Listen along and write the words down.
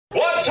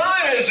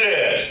is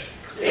it?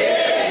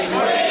 It's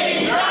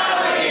Clean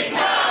Comedy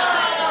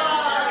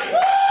Time!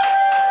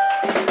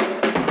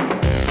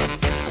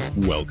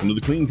 Welcome to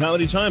the Clean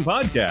Comedy Time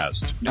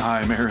podcast.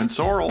 I'm Aaron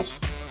Sorrells.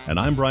 And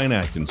I'm Brian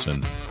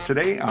Atkinson.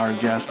 Today, our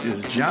guest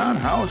is John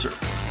Hauser.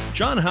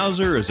 John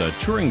Hauser is a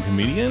touring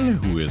comedian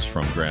who is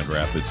from Grand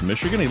Rapids,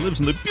 Michigan. He lives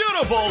in the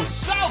beautiful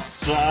South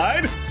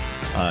Side.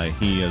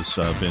 He has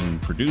been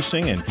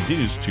producing and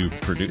continues to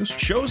produce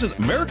shows at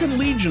American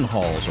Legion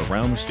halls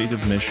around the state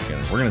of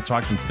Michigan. We're going to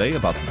talk to him today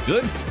about the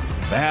good,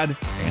 the bad,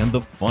 and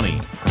the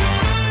funny.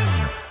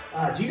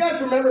 Do you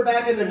guys remember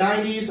back in the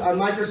 90s on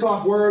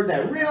Microsoft Word,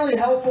 that really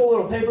helpful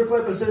little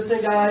paperclip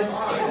assistant guy?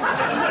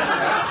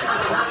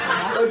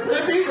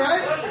 Clippy,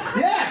 right?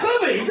 Yeah,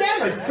 Clippy,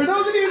 exactly. For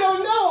those of you who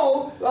don't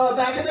know,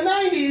 back in the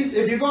 90s,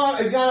 if you got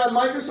on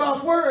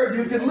Microsoft Word,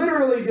 you could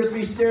literally just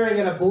be staring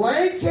at a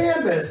blank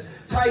canvas,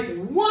 type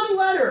one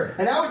letter,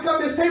 and out would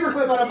come this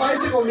paperclip on a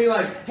bicycle and be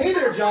like, "Hey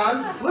there,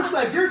 John, looks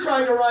like you're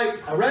trying to write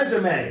a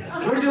resume.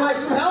 Would you like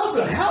some help?"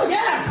 Hell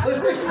yeah,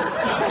 Clippy.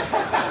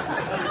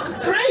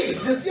 Great.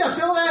 Just,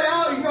 fill that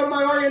out. You can go to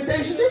my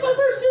orientation. Take my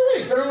first 2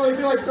 weeks. I don't really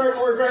feel like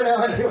starting work right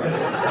now anyway.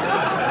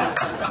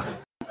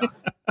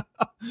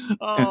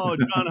 Oh,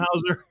 John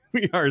Hauser,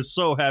 we are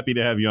so happy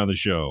to have you on the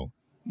show.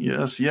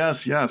 Yes.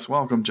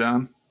 Welcome,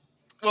 John.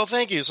 Well,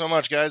 thank you so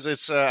much, guys.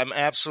 It's I'm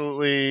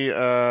absolutely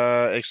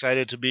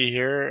excited to be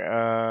here,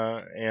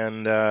 and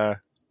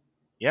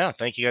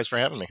thank you guys for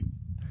having me.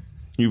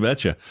 You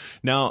betcha.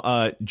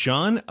 Now,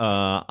 John,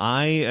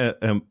 I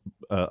am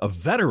a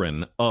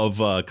veteran of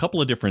a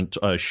couple of different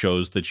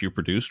shows that you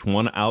produced.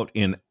 One out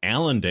in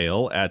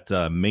Allendale at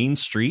Main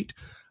Street,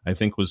 I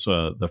think was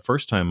the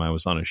first time I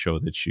was on a show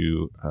that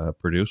you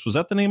produced. Was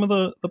that the name of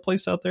the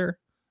place out there?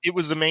 It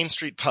was the Main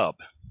Street Pub.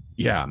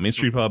 Yeah, Main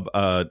Street Pub,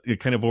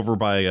 kind of over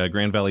by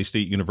Grand Valley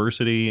State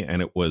University,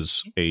 and it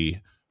was a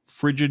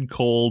frigid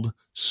cold,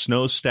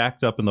 snow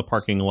stacked up in the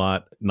parking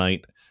lot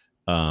night.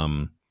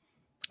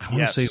 I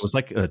want to say it was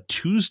like a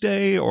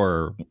Tuesday,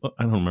 or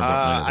I don't remember.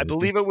 I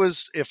believe it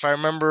was, if I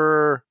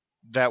remember,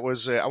 that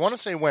was I want to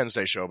say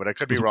Wednesday show, but I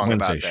could be wrong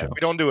about that. We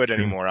don't do it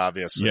anymore,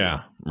 obviously.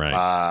 Yeah,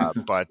 right.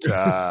 But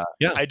yeah,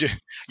 I do.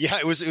 Yeah,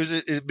 it was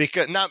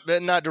because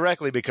not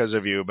directly because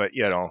of you, but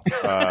the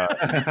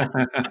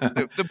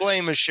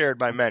blame is shared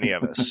by many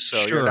of us,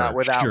 so you're not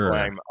without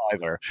blame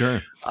either.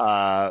 Sure.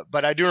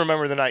 But I do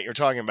remember the night you're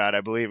talking about.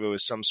 I believe it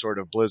was some sort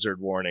of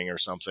blizzard warning or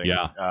something.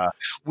 Yeah.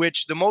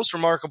 Which the most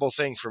remarkable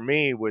thing for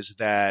me was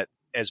that,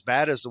 as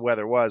bad as the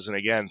weather was, and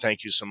again,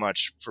 thank you so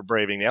much for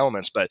braving the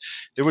elements, but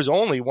there was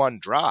only one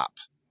drop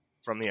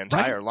from the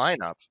entire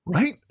lineup.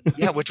 Right.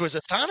 Yeah, which was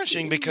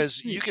astonishing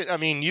because you can,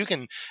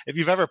 if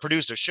you've ever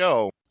produced a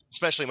show,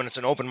 especially when it's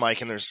an open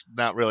mic and there's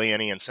not really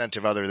any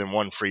incentive other than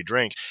one free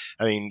drink.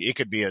 I mean, it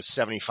could be a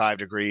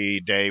 75-degree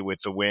day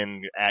with the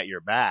wind at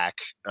your back,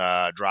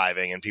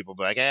 driving, and people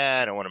be like,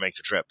 I don't want to make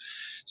the trip.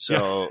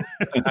 So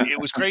it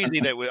was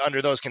crazy that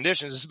under those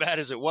conditions, as bad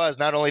as it was,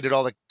 not only did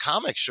all the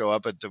comics show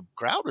up, but the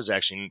crowd was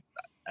actually,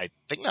 I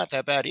think, not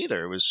that bad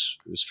either. It was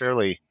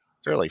fairly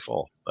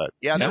full. But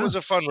that was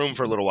a fun room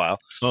for a little while.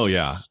 Oh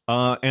yeah.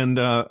 And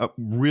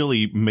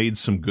really made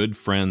some good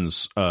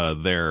friends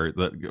there,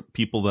 the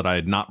people that I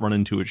had not run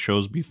into at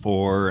shows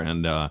before,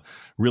 and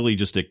really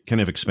just kind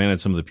of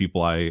expanded some of the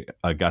people I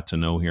got to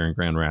know here in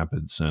Grand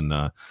Rapids. And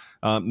I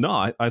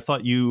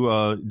thought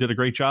you did a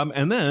great job.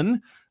 And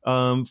then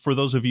for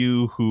those of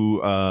you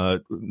who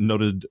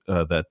noted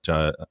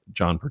that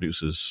John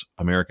produces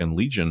American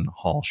Legion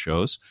hall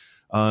shows,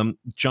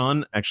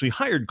 John actually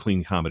hired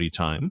Clean Comedy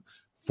Time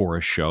for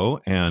a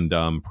show, and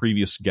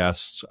previous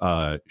guests,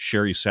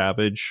 Sherry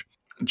Savage,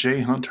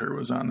 Jay Hunter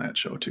was on that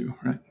show too,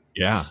 right?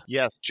 Yeah.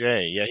 Yes,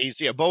 Jay. Yeah,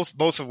 he's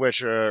both of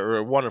which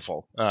are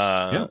wonderful.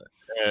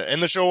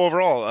 And the show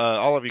overall,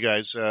 all of you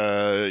guys,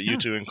 you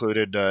two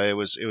included, it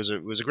was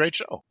a great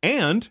show.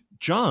 And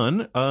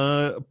John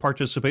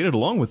participated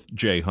along with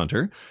Jay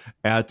Hunter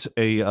at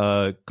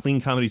a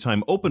Clean Comedy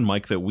Time open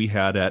mic that we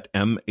had at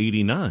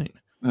M89.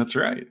 That's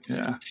right.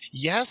 Yeah.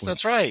 Yes,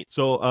 that's right.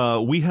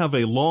 So we have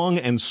a long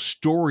and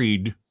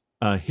storied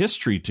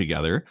history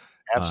together.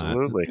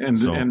 Absolutely.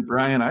 And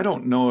Brian, I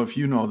don't know if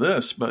you know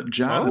this, but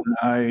John and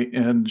I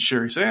and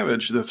Sherry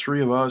Savage, the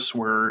three of us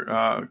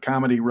were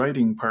comedy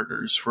writing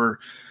partners for,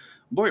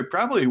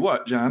 probably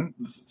what, John,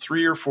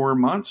 3 or 4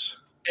 months?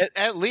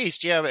 At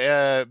least,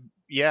 yeah.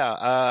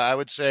 I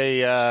would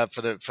say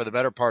for the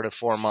better part of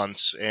 4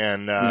 months,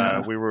 and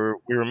we were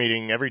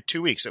meeting every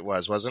 2 weeks. It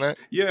wasn't it?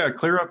 Yeah,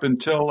 clear up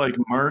until like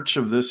March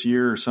of this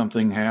year,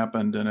 something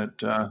happened, and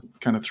it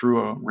kind of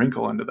threw a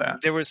wrinkle into that.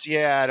 There was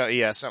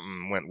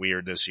something went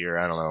weird this year.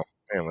 I don't know.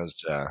 It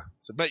was,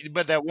 but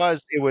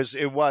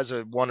it was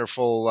a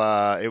wonderful.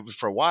 It was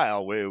for a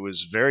while. It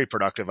was very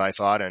productive, I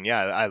thought, and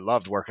I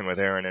loved working with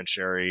Aaron and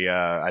Sherry.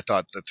 I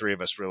thought the three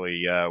of us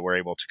really were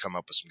able to come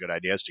up with some good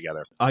ideas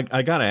together.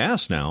 I got to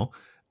ask now,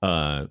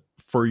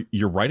 for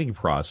your writing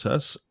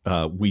process.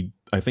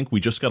 I think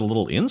we just got a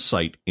little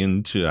insight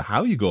into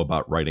how you go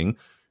about writing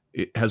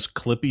has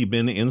Clippy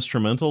been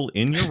instrumental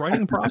in your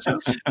writing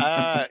process?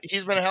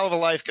 He's been a hell of a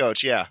life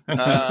coach. Yeah.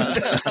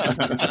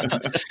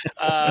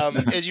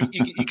 As you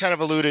kind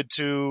of alluded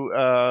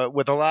to,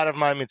 with a lot of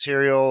my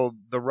material,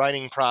 the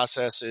writing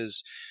process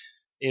is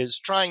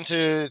trying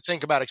to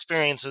think about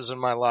experiences in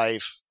my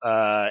life,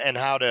 and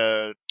how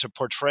to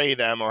portray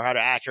them, or how to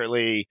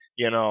accurately,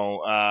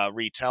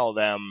 retell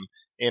them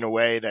in a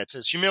way that's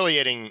as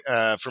humiliating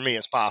for me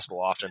as possible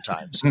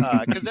oftentimes,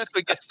 because that's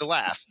what gets the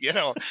laugh,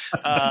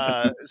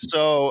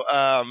 So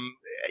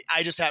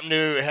I just happen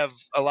to have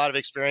a lot of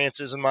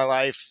experiences in my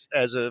life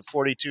as a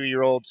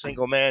 42-year-old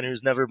single man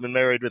who's never been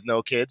married with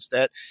no kids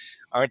that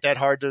aren't that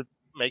hard to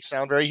make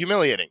sound very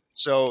humiliating.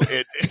 So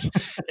it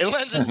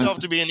lends itself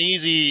to be an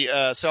easy,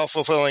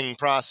 self-fulfilling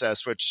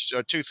process, which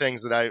are two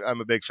things that I'm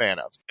a big fan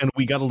of. And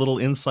we got a little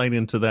insight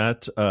into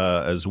that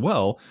as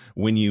well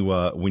when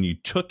you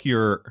took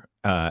your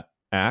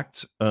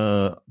act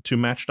to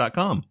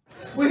Match.com.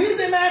 Well, he's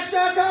at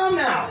Match.com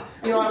now.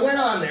 I went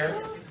on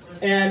there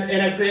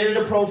and I created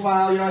a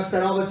profile. I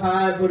spent all the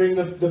time putting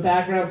the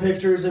background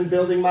pictures and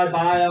building my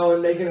bio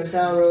and making it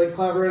sound really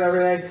clever and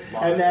everything.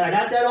 And then I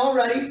got that all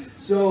ready.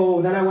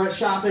 So then I went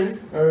shopping,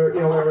 or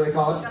whatever they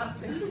call it.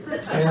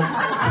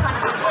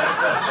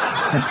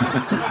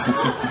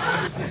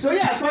 So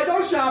I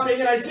go shopping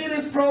and I see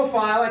this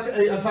profile.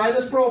 I find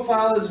this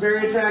profile, this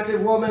very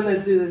attractive woman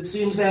that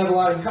seems to have a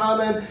lot in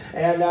common.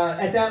 And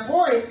at that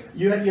point,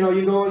 you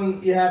go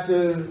and you have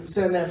to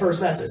send that first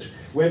message,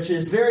 which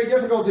is very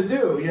difficult to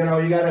do. You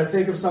got to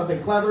think of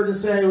something clever to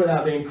say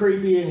without being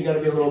creepy, and you got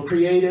to be a little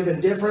creative and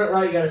different,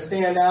 right? You got to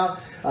stand out.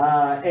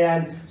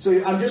 And so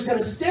I'm just kind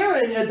of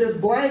staring at this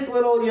blank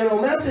little,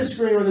 message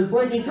screen with this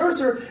blinking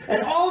cursor,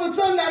 and all of a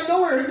sudden, out of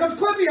nowhere, here comes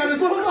Clippy on his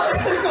little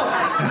bicycle.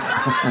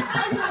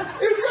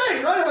 It was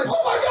great, right? I'm like,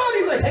 oh my God.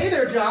 He's like, hey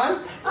there,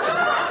 John.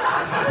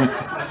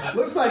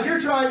 Looks like you're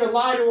trying to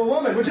lie to a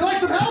woman. Would you like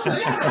some help?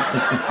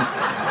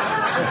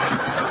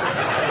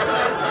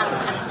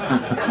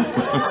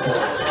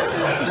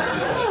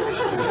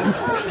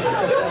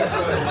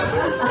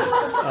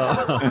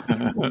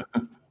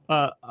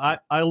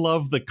 I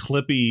love the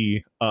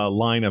Clippy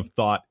line of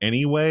thought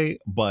anyway,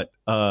 but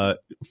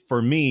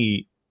for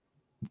me,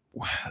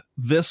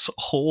 this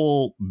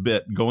whole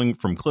bit going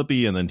from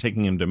Clippy and then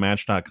taking him to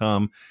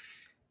Match.com,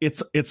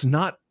 it's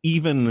not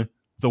even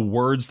the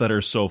words that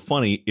are so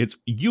funny. It's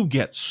you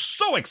get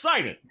so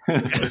excited.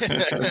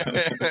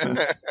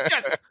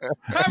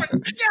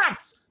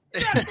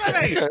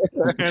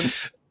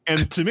 Yes,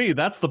 and to me,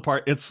 that's the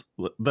part.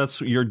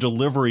 That's your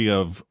delivery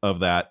of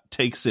that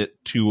takes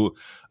it to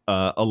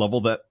a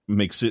level that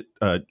makes it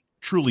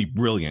truly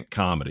brilliant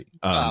comedy.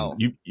 Wow.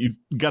 You've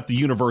got the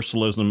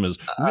universalism as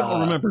we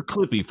all remember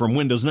Clippy from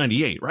Windows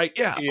 98, right?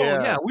 Yeah. Oh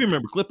yeah, we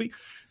remember Clippy.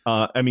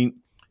 I mean,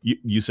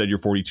 you said you're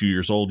 42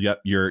 years old.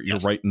 Yep, you're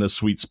right in the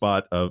sweet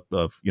spot of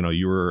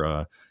you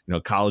were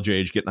college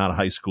age, getting out of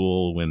high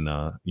school when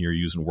you're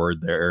using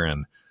Word there,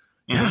 and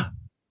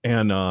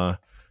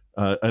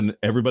and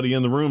everybody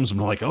in the rooms, I'm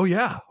like, oh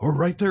yeah, we're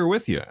right there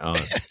with you.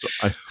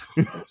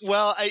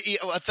 Well,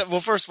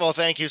 first of all,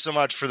 thank you so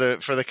much for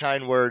the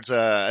kind words.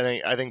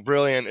 I think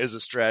brilliant is a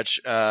stretch.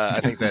 I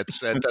think that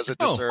does a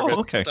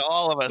disservice to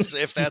all of us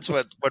if that's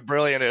what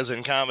brilliant is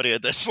in comedy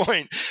at this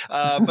point.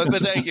 But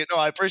thank you. No,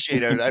 I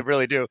appreciate it. I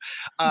really do.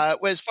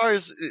 As far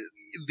as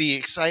the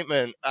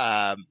excitement,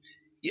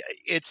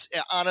 it's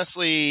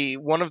honestly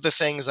one of the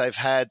things I've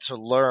had to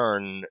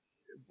learn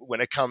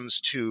when it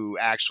comes to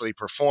actually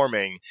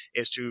performing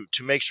is to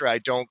make sure I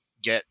don't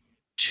get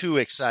too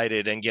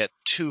excited and get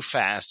too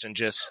fast and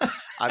just,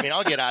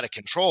 I'll get out of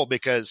control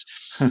because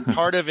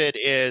part of it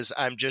is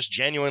I'm just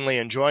genuinely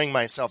enjoying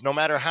myself. No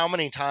matter how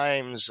many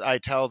times I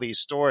tell these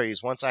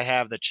stories, once I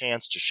have the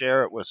chance to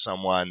share it with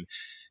someone,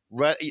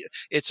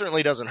 it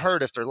certainly doesn't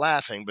hurt if they're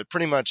laughing, but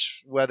pretty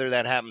much whether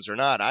that happens or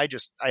not, I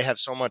have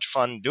so much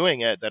fun doing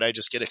it that I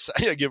just get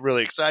excited. I get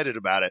really excited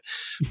about it.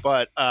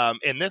 But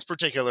in this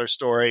particular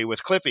story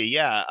with Clippy,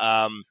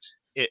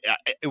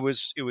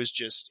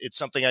 it's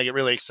something I get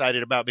really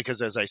excited about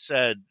because, as I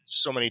said,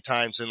 so many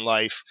times in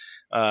life,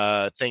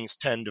 things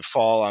tend to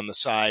fall on the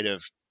side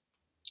of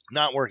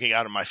not working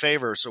out in my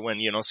favor. So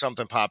when,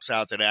 something pops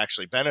out that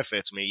actually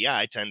benefits me,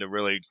 I tend to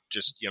really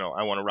just,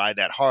 I want to ride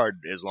that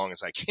hard as long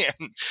as I can.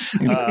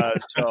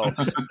 The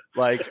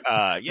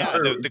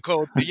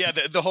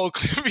whole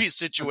Clippy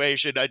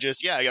situation,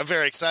 I'm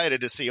very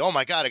excited to see, oh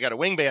my God, I got a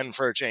wingman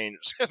for a change.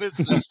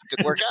 This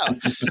could work out.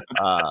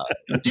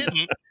 It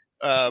didn't.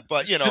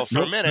 But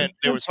for a minute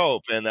there was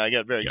hope, and I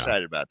got very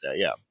excited about that.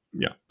 Yeah.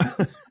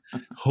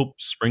 Hope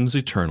springs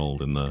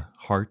eternal in the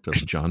heart of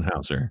John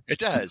Hauser. It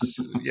does.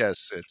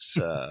 Yes, it's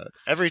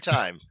every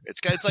time.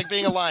 It's like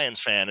being a Lions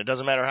fan. It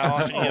doesn't matter how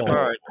often you get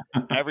burned.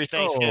 Every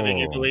Thanksgiving,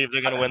 you believe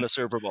they're going to win the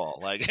Super Bowl.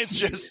 Like it's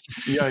just.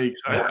 Yikes!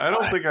 I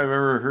don't think I've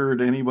ever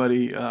heard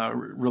anybody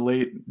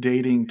relate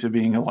dating to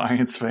being a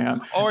Lions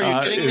fan. Oh, are you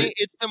kidding me?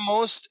 It's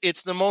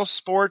the most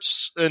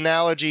sports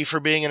analogy for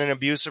being in an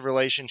abusive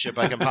relationship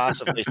I can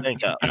possibly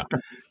think of.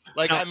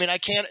 Like, I mean, I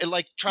can't,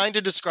 like, trying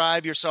to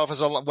describe yourself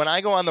as when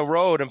I go on the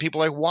road and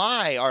people are like,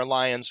 why are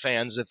Lions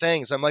fans the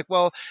things? I'm like,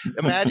 well,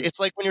 imagine, it's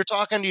like when you're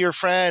talking to your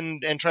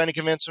friend and trying to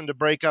convince them to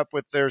break up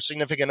with their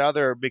significant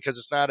other because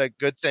it's not a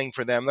good thing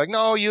for them. Like,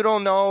 no, you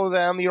don't know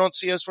them. You don't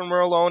see us when we're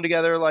alone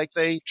together. Like,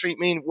 they treat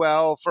me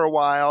well for a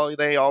while.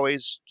 They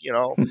always,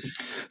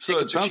 So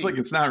it sounds like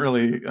it's not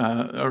really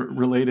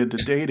related to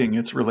dating.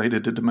 It's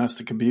related to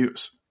domestic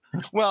abuse.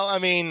 Well, I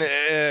mean,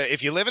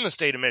 if you live in the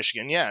state of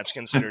Michigan, yeah, it's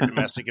considered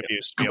domestic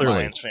abuse to be a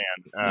Lions fan.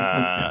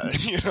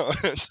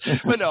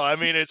 But no, I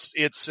mean,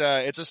 it's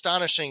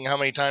astonishing how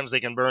many times they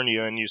can burn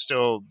you, and you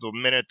still, the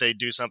minute they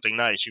do something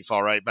nice, you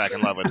fall right back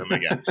in love with them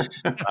again.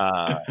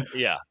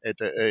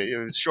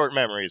 It's short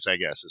memories, I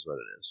guess, is what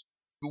it is.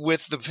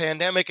 With the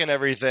pandemic and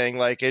everything,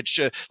 like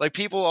like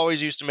people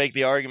always used to make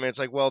the argument, it's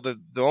like, well, the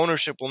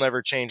ownership will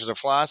never change their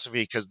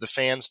philosophy because the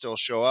fans still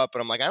show up.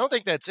 And I'm like, I don't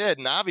think that's it.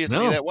 And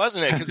obviously that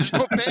wasn't it because there's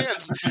no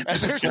fans. And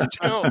they're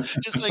still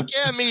just like,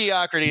 yeah,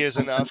 mediocrity is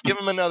enough. Give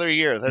them another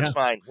year. That's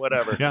fine.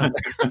 Whatever. Yeah.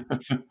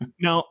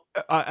 Now,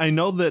 I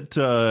know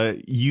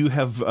that you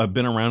have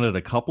been around at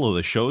a couple of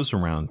the shows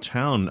around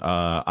town.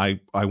 I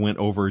went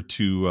over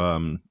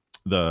to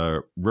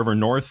the River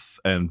North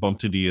and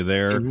bumped into you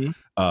there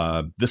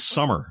this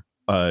summer.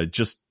 I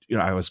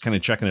was kind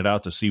of checking it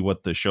out to see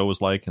what the show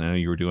was like, and I know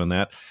you were doing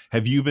that.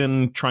 Have you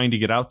been trying to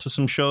get out to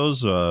some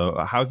shows?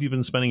 How have you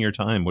been spending your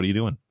time? What are you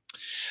doing?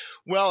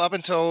 Well, up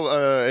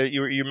until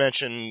you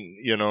mentioned,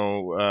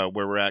 where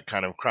we're at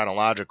kind of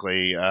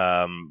chronologically,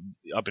 up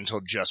until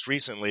just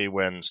recently,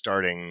 when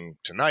starting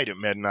tonight at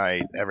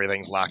midnight,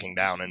 everything's locking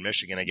down in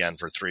Michigan again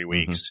for 3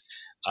 weeks.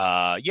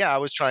 I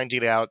was trying to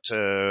get out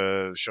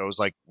to shows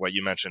like what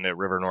you mentioned at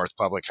River North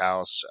Public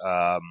House.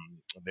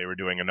 They were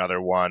doing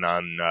another one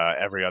on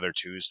every other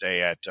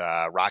Tuesday at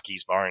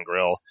Rocky's Bar and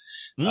Grill,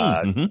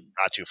 not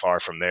too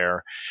far from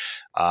there.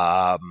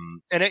 So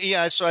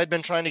I'd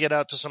been trying to get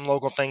out to some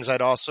local things.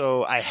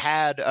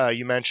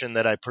 You mentioned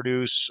that I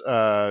produce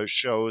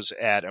shows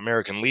at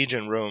American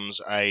Legion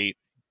Rooms. I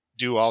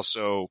do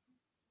also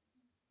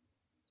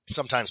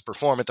sometimes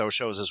perform at those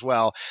shows as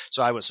well.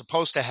 So I was going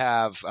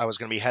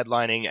to be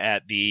headlining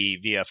at the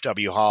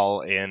VFW Hall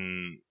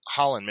in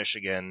Holland,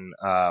 Michigan,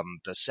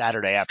 the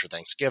Saturday after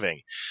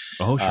Thanksgiving.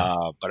 Oh,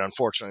 sure. But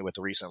unfortunately with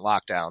the recent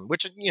lockdown,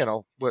 which,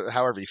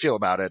 however you feel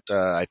about it,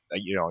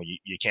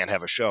 you can't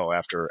have a show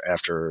after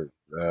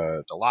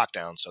the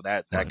lockdown. So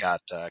that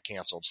got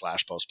canceled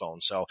 /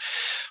 postponed. So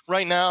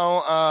right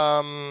now,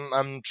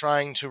 I'm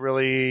trying to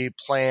really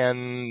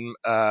plan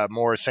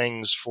more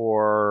things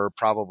for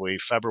probably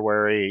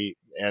February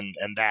and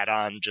that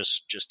on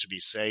just to be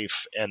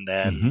safe. And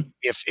then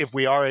if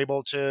we are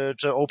able to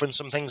open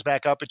some things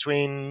back up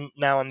between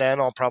now and then,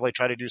 I'll probably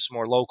try to do some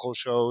more local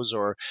shows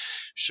or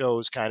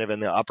shows kind of in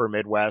the upper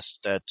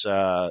Midwest that,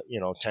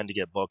 tend to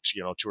get booked,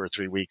 2 or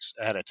 3 weeks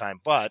ahead of time.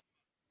 But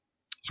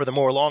for the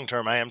more long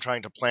term, I am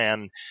trying to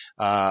plan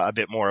a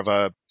bit more of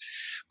a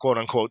quote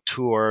unquote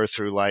tour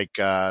through like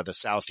the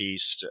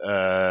Southeast,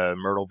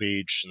 Myrtle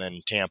Beach, and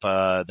then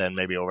Tampa, then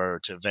maybe over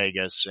to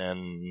Vegas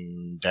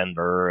and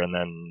Denver, and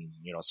then,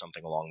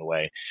 something along the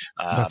way.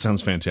 That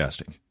sounds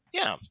fantastic.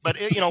 Yeah. But,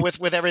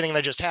 with everything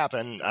that just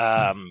happened,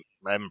 I'm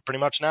pretty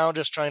much now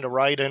just trying to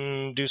write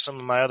and do some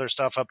of my other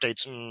stuff, update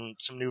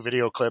some new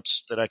video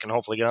clips that I can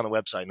hopefully get on the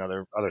website and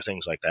other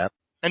things like that.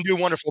 And do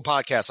wonderful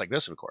podcasts like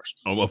this, of course.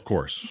 Oh, of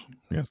course.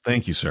 Yes.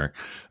 Thank you, sir.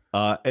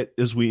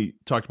 As we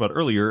talked about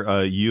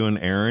earlier, you and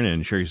Aaron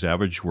and Sherry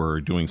Savage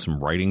were doing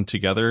some writing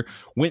together.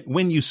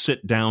 When you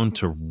sit down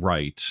to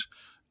write,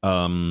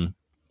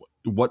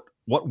 what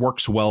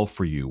works well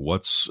for you?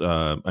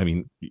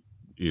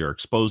 You're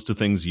exposed to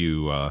things,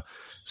 you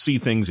see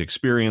things,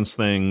 experience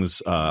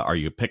things. Are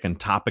you picking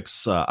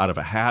topics out of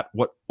a hat?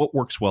 What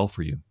works well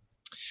for you?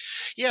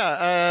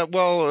 Yeah.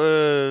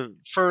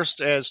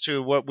 First, as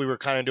to what we were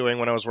kind of doing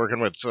when I was working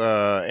with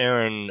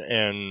Aaron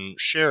and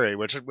Sherry,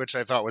 which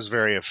I thought was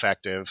very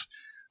effective,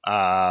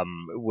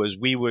 was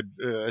we would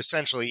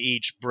essentially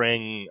each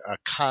bring a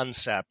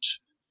concept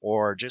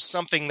or just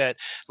something that,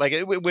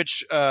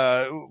 which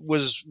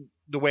was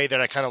the way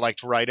that I kind of like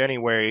to write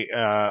anyway.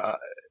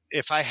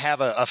 If I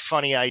have a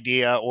funny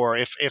idea, or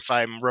if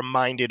I'm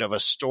reminded of a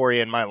story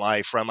in my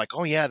life where I'm like,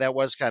 oh yeah, that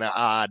was kind of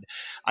odd,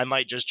 I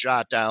might just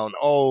jot down,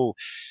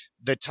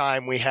 the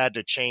time we had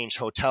to change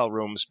hotel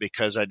rooms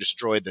because I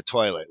destroyed the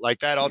toilet. Like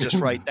that, I'll just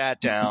write that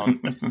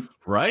down.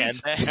 Right. And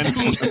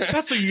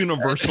that's a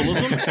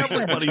universalism.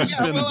 Everybody's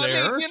been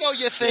there.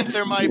 You think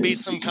there might be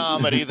some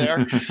comedy there.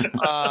 And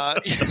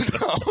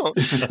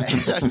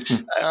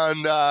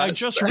I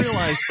just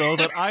realized, though,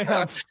 that I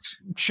have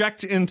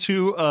checked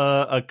into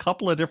a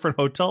couple of different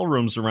hotel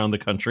rooms around the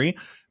country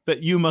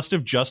that you must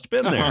have just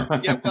been there.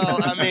 Yeah, well,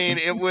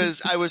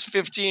 I was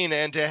 15,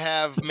 and to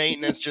have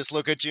maintenance just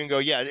look at you and go,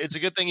 yeah, it's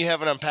a good thing you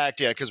haven't unpacked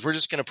yet, because we're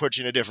just going to put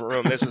you in a different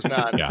room. This is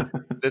not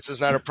this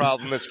is not a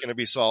problem that's going to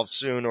be solved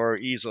soon or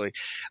easily.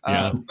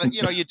 But,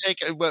 you take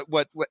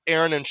what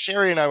Aaron and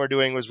Sherry and I were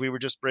doing was we were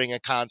just bringing a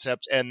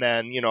concept and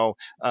then,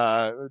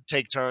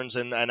 take turns,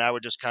 and I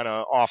would just kind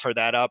of offer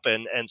that up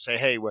and say,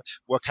 hey,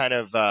 what kind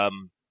of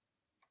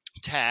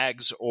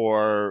tags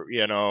or,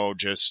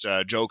 just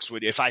jokes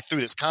if I threw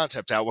this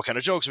concept out, what kind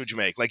of jokes would you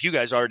make? Like you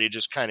guys already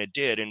just kind of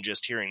did and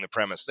just hearing the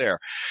premise there.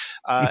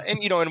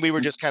 And we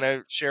were just kind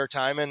of share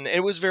time, and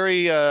it was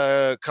very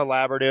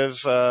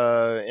collaborative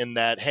in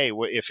that, hey,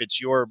 if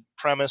it's your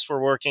premise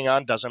we're working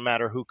on, doesn't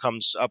matter who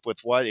comes up with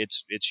what,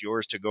 it's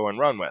yours to go and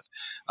run with,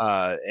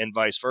 and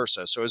vice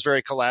versa. So it was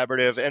very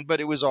collaborative,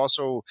 but it was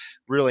also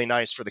really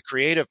nice for the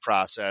creative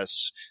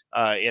process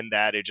in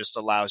that it just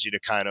allows you to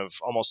kind of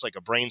almost like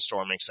a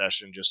brainstorming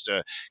session just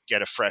to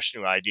get a fresh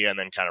new idea and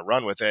then kind of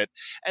run with it.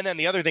 And then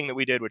the other thing that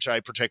we did, which I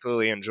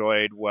particularly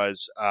enjoyed,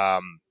 was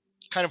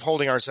kind of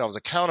holding ourselves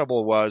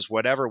accountable, was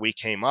whatever we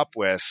came up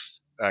with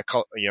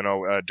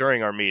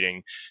during our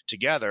meeting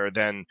together,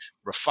 then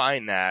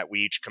refine that. We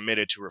each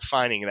committed to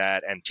refining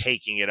that and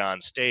taking it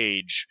on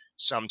stage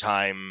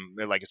sometime.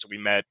 Like I said, we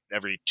met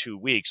every 2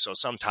 weeks. So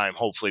sometime,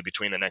 hopefully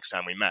between the next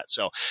time we met.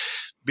 So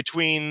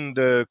between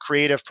the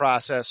creative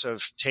process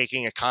of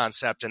taking a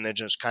concept and then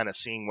just kind of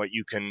seeing what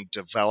you can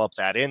develop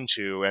that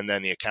into, and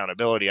then the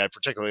accountability, I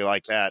particularly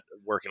like that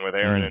working with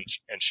Aaron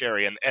and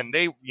Sherry, and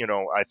they,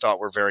 I thought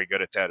were very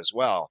good at that as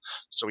well.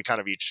 So we kind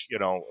of each,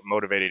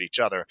 motivated each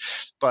other,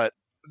 but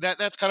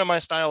that's kind of my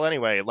style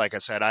anyway. Like I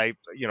said,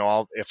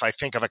 if I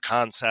think of a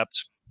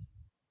concept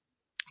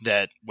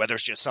that, whether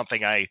it's just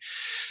something I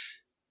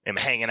am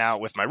hanging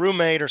out with my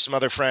roommate or some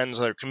other friends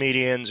or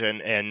comedians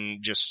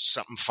and just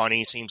something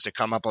funny seems to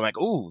come up, I'm like,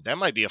 ooh, that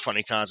might be a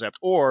funny concept.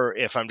 Or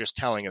if I'm just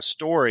telling a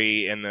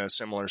story in a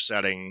similar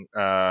setting,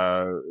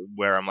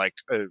 where I'm like,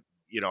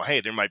 hey,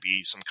 there might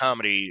be some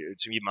comedy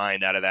to be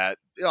mined out of that,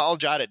 I'll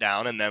jot it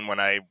down. And then when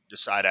I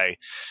decide I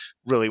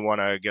really want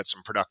to get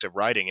some productive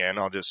writing in,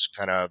 I'll just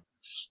kind of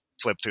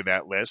flip through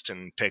that list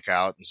and pick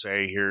out and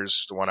say,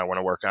 here's the one I want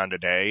to work on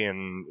today.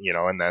 And,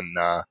 and then,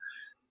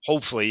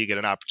 hopefully you get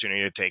an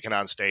opportunity to take it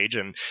on stage.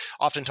 And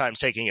oftentimes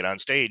taking it on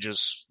stage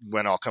is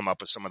when I'll come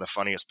up with some of the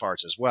funniest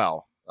parts as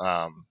well.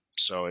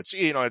 So it's,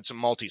 it's a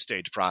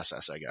multi-stage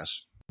process, I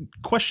guess.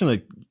 Question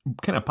that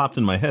kind of popped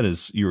in my head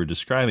as you were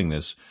describing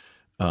this.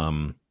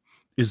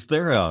 Is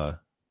there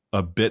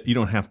a bit, you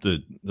don't have to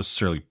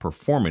necessarily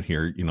perform it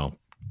here,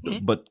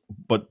 but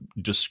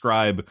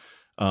describe,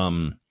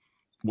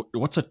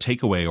 what's a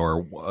takeaway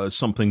or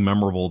something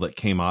memorable that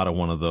came out of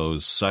one of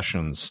those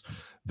sessions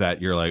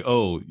that you're like,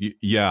 oh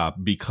yeah,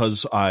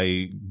 because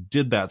I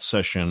did that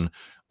session,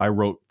 I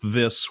wrote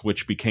this,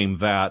 which became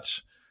that.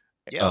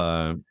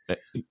 Yeah.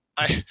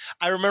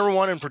 I remember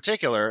one in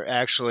particular,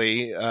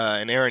 actually,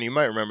 and Aaron, you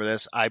might remember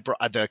this.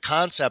 The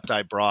concept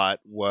I brought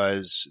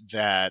was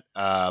that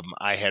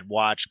I had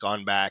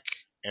gone back,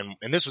 and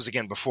this was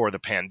again before the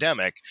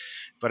pandemic,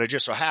 but it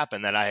just so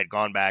happened that I had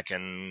gone back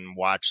and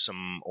watched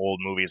some old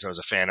movies I was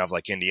a fan of,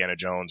 like Indiana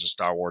Jones and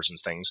Star Wars and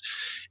things.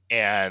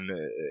 And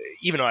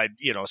even though I'd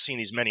seen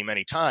these many,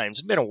 many times,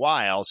 it'd been a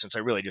while since I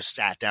really just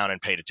sat down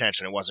and paid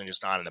attention. It wasn't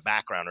just on in the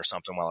background or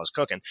something while I was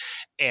cooking.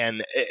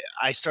 And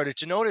I started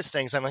to notice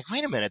things. I'm like,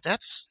 wait a minute,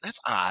 that's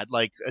odd.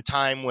 Like a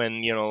time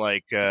when,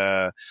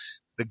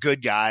 the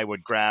good guy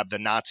would grab the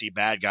Nazi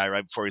bad guy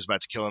right before he was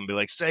about to kill him and be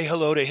like, say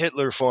hello to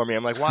Hitler for me.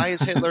 I'm like, why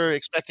is Hitler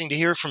expecting to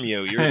hear from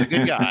you? You're the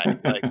good guy.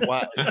 Like,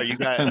 why are you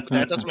guys?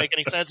 That doesn't make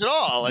any sense at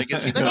all. Like,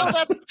 is he like,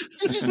 oh,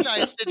 this is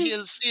nice that he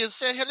has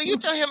said hello. You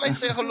tell him I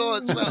say hello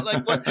as well.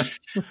 Like, what?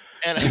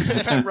 And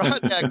I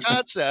brought that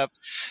concept,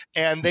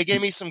 and they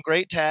gave me some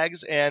great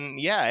tags, and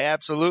yeah, I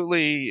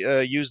absolutely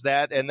used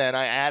that, and then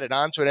I added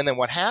on to it. And then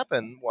what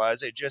happened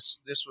was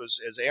this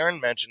was, as Aaron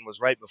mentioned, was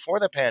right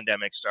before the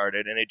pandemic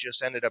started, and it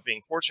just ended up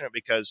being fortunate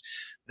because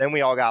then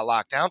we all got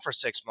locked down for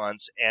 6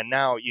 months, and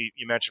now you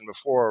mentioned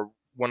before,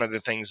 one of the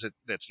things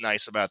that's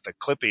nice about the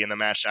Clippy and the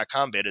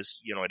Match.com bit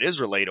is, it is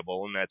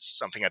relatable, and that's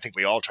something I think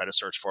we all try to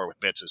search for with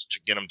bits, is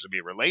to get them to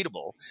be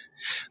relatable.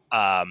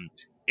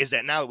 Is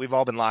that now that we've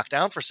all been locked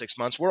down for 6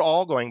 months, we're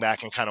all going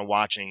back and kind of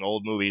watching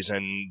old movies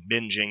and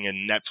binging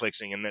and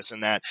Netflixing and this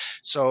and that.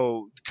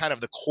 So kind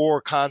of the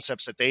core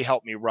concepts that they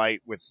helped me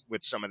write with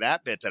some of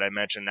that bit that I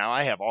mentioned, now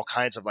I have all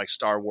kinds of like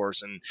Star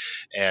Wars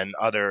and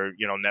other,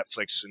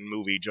 Netflix and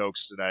movie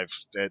jokes that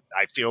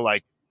I feel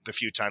like the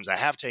few times I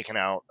have taken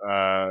out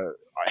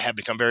have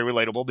become very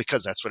relatable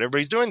because that's what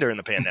everybody's doing during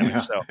the pandemic.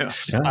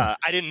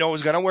 I didn't know it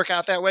was going to work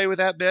out that way with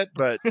that bit,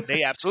 but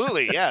they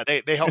absolutely,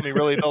 they helped me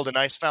really build a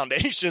nice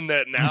foundation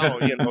that now,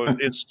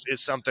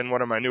 it's something,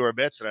 one of my newer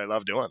bits that I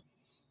love doing.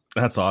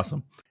 That's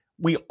awesome.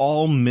 We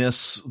all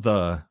miss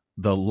the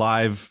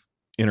live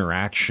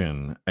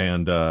interaction,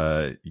 and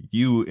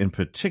you in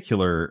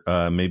particular,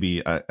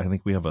 maybe I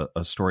think we have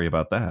a story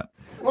about that.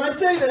 Well, I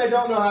say that I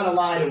don't know how to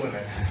lie to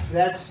women.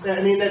 That's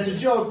a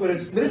joke, but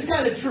it's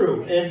kind of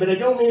true. But I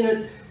don't mean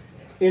it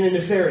in a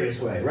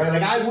nefarious way, right?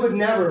 Like, I would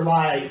never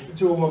lie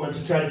to a woman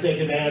to try to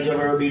take advantage of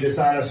her or be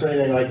dishonest or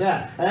anything like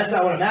that. And that's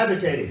not what I'm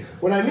advocating.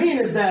 What I mean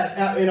is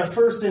that in a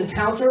first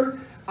encounter,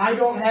 I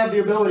don't have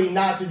the ability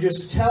not to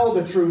just tell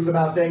the truth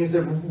about things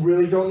that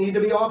really don't need to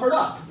be offered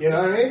up. You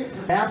know what I mean?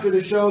 After the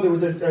show, there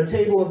was a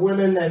table of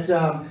women that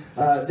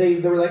they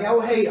were like, oh,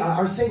 hey,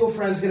 our single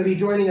friend's going to be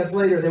joining us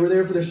later. They were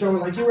there for the show and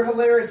like, you were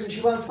hilarious and she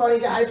loves funny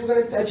guys. We're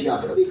going to set you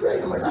up. It'll be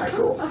great. I'm like, all right,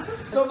 cool.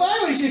 So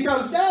finally she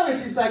comes down and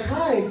she's like,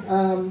 hi,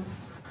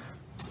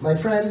 my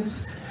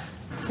friends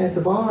at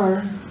the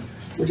bar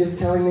were just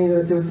telling me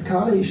that there was a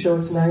comedy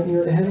show tonight and you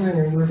were the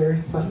headliner and you were very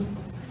funny.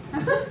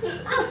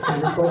 I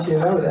just want you to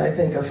know that I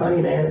think a funny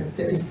man is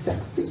very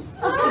sexy.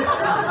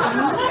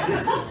 I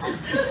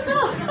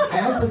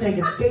also think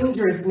a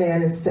dangerous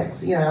man is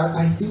sexy.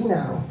 I see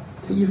now.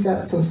 You've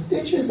got some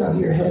stitches on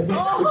your head. Which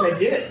I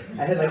did.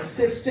 I had like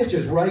 6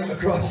 stitches right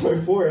across my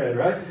forehead,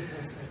 right?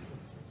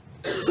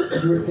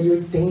 Are you a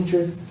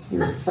dangerous,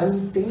 you're a funny,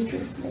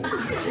 dangerous man?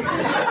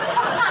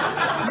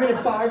 You're in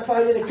a bar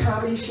fight at a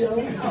comedy show?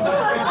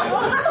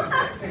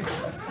 I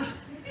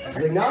was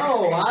like,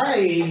 no,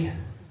 I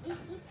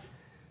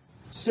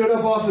stood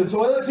up off the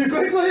toilet too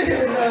quickly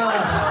and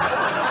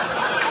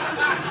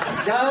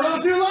got a little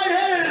too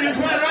lightheaded and just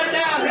went right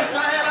down, hit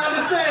my head on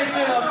the sink,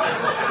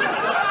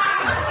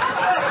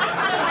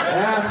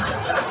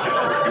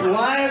 Yeah.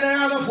 Lying there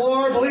on the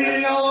floor,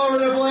 bleeding all over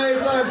the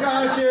place,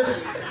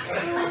 unconscious.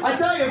 I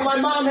tell you, if my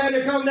mom had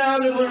to come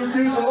down to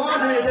do some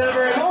laundry at that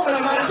very moment,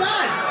 I might have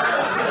died.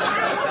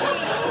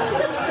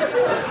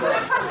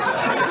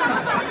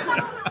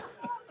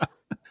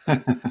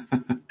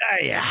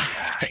 Yeah.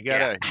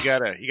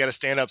 You gotta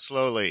stand up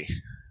slowly.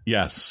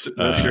 Yes.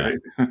 That's right.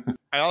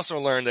 I also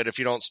learned that if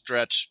you don't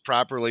stretch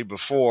properly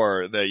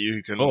before, that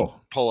you can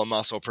pull a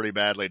muscle pretty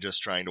badly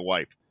just trying to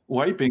wipe.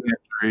 Wiping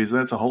injuries,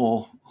 that's a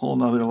whole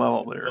nother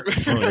level there.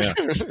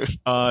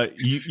 Oh, yeah.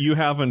 You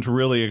haven't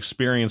really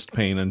experienced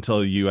pain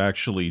until you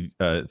actually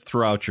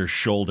throw out your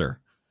shoulder.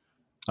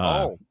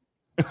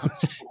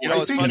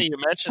 It's funny you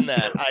mentioned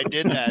that. I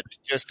did that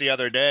just the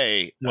other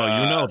day.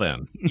 Well,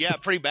 then. Yeah,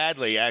 pretty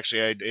badly,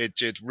 actually.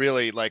 It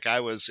really, like,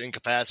 I was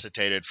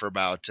incapacitated for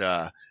about,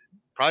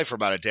 probably for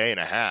about a day and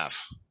a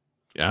half.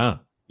 Yeah.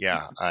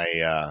 Yeah.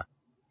 I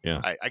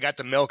got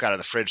the milk out of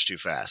the fridge too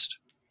fast.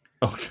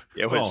 Okay.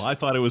 I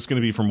thought it was going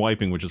to be from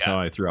wiping, which is how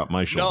I threw out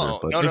my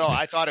shoulder. No.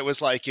 I thought it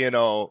was like,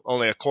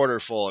 only a quarter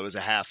full. It was a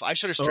half. I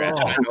should have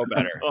stretched. I know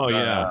better.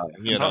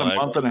 Yeah. About a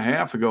month and a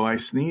half ago, I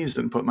sneezed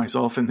and put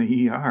myself in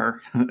the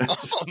ER.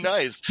 Oh,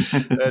 nice.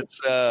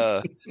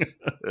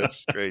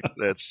 That's great.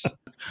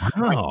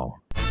 Wow.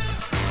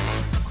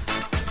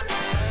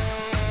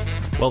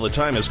 Well, the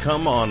time has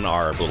come on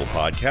our little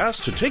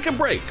podcast to take a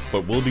break,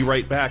 but we'll be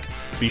right back.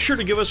 Be sure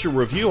to give us a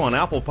review on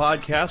Apple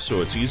Podcasts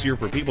so it's easier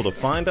for people to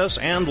find us,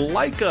 and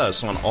like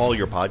us on all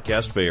your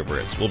podcast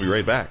favorites. We'll be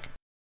right back.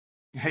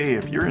 Hey,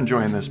 if you're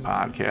enjoying this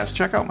podcast,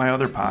 check out my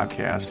other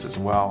podcast as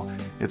well.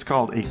 It's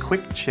called A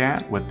Quick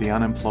Chat with the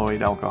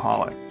Unemployed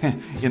Alcoholic.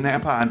 In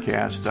that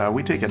podcast,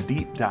 we take a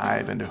deep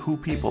dive into who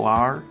people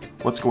are,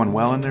 what's going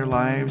well in their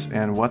lives,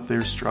 and what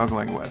they're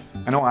struggling with.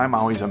 I know I'm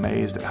always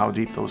amazed at how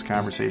deep those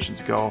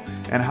conversations go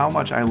and how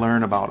much I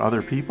learn about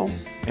other people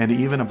and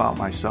even about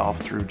myself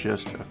through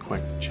just a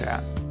quick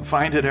chat.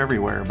 Find it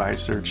everywhere by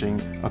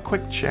searching A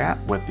Quick Chat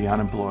with the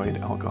Unemployed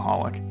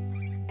Alcoholic.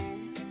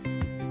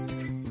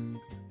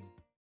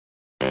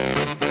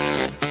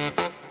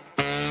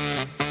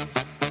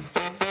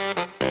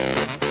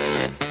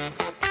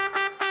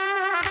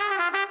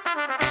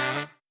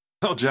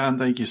 Well, John,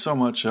 thank you so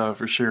much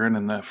for sharing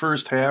in the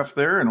first half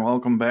there, and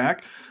welcome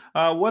back.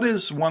 What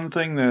is one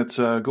thing that's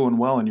going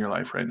well in your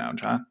life right now,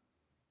 John?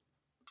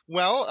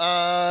 Well,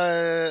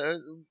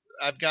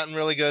 I've gotten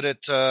really good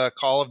at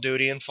Call of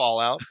Duty and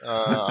Fallout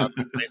on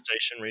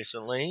PlayStation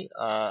recently.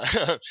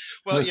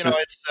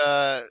 It's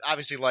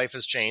obviously life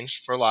has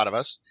changed for a lot of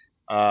us.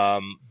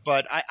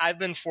 But I've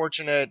been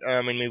fortunate.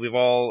 I mean, we've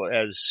all,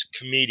 as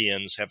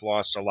comedians, have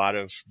lost a lot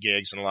of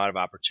gigs and a lot of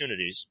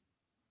opportunities.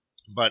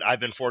 But I've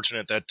been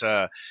fortunate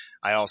that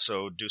I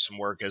also do some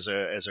work as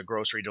a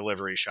grocery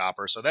delivery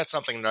shopper. So that's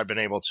something that I've been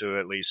able to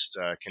at least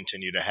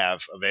continue to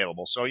have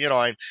available. So,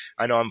 I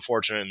know I'm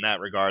fortunate in that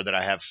regard that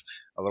I have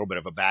a little bit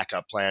of a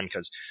backup plan,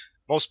 because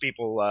most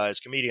people as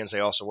comedians, they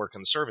also work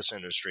in the service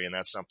industry, and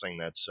that's something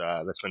that's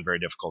been very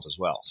difficult as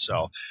well.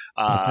 So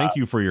thank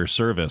you for your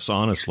service,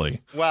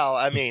 honestly. Well,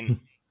 I mean,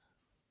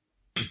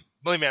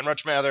 believe me, I'd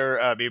much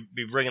rather be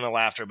bringing the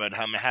laughter, but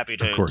I'm happy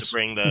to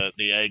bring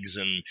the eggs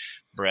and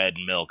bread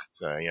and milk,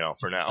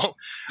 for now.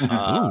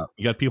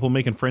 You got people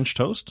making French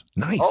toast?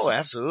 Nice. Oh,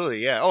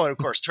 absolutely, yeah. Oh, and of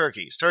course,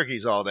 turkeys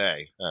all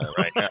day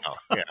right now.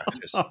 Yeah,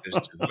 just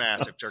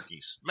massive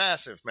turkeys,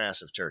 massive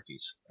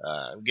turkeys.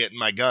 Getting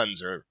my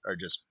guns are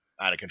just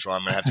out of control.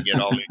 I'm gonna have to get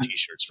all new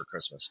T-shirts for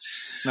Christmas.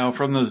 Now,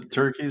 from the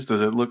turkeys,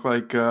 does it look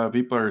like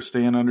people are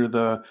staying under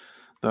the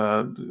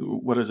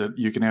what is it?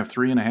 You can have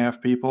 3.5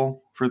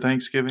 people for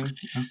Thanksgiving?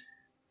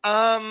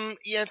 Yeah,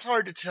 it's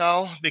hard to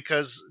tell,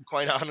 because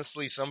quite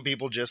honestly, some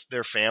people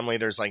their family,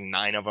 there's like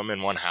 9 of them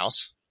in one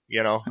house,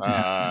 where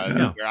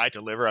I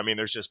deliver. I mean,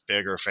 there's just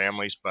bigger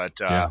families,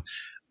 but I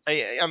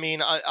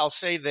mean, I'll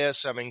say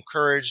this, I'm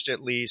encouraged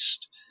at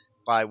least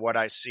by what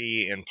I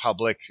see in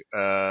public.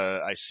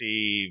 I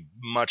see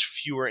much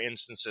fewer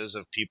instances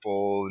of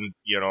people,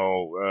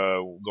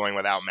 going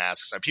without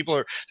masks.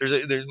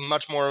 There's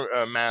much more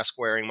mask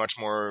wearing, much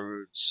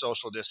more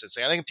social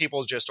distancing. I think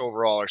people just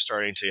overall are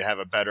starting to have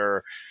a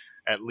better,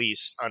 at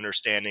least,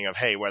 understanding of,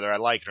 hey, whether I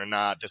like it or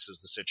not, this is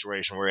the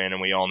situation we're in,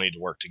 and we all need to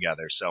work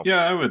together. So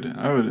yeah, I would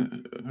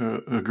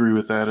agree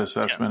with that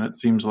assessment. Yeah. It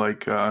seems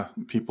like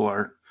people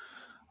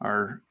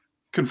are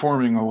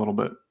conforming a little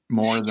bit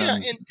more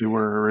than they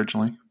were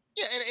originally.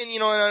 Yeah,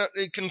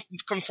 and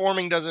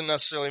conforming doesn't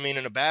necessarily mean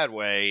in a bad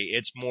way.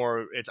 It's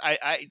more.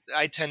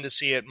 I tend to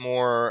see it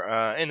more,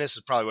 and this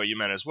is probably what you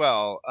meant as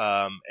well.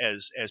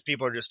 As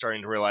people are just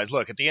starting to realize,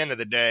 look, at the end of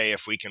the day,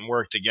 if we can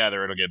work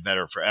together, it'll get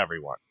better for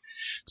everyone.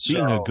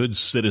 Being a good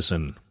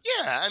citizen.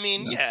 Yeah,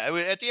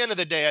 at the end of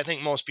the day, I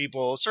think most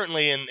people,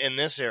 certainly in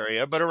this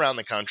area, but around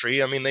the country,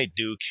 they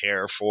do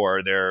care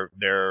for their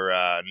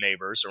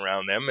neighbors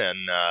around them,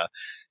 and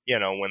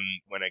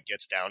when it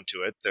gets down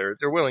to it, they're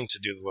willing to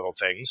do the little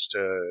things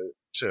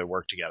to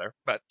work together.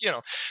 But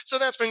so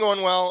that's been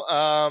going well.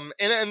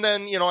 And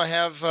then I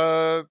have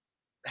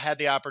had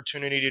the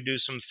opportunity to do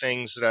some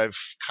things that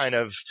I've kind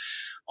of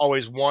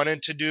always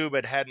wanted to do,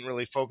 but hadn't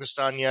really focused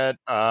on yet.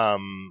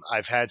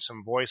 I've had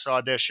some voice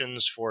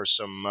auditions for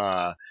some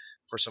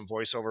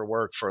voiceover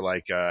work for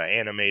like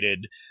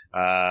animated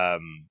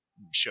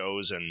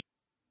shows and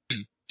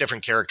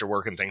different character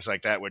work and things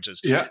like that. Which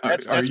is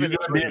that's you going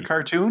to be a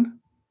cartoon?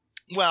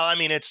 Well,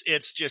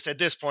 it's just at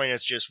this point,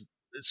 it's just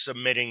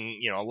submitting.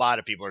 A lot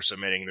of people are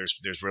submitting.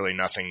 There's really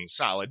nothing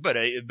solid, but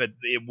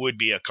it would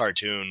be a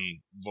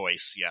cartoon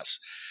voice. Yes.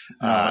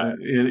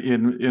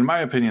 In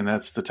my opinion,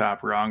 that's the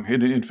top rung.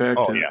 In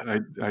fact,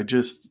 I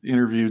just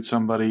interviewed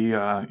somebody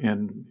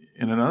in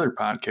another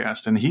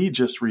podcast, and he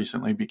just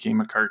recently became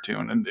a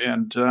cartoon.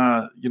 And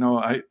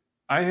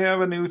I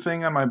have a new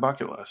thing on my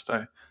bucket list.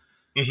 I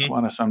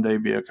want to someday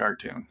be a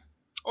cartoon.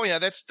 Oh yeah,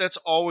 that's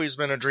always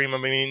been a dream.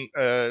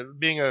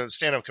 Being a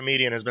stand-up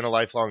comedian has been a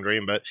lifelong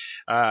dream, but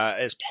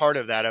as part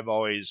of that, I've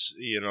always,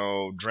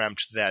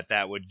 dreamt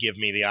that would give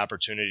me the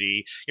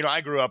opportunity.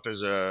 I grew up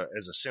as a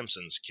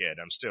Simpsons kid.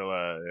 I'm still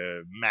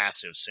a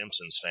massive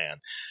Simpsons fan,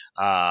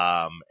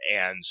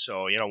 and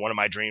so one of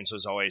my dreams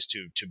was always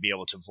to be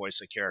able to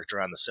voice a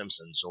character on The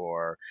Simpsons,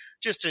 or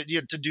just to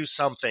do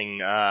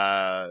something,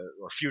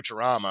 or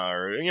Futurama,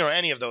 or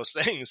any of those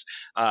things.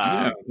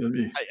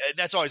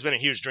 That's always been a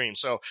huge dream.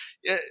 So.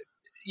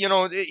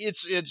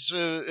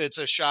 It's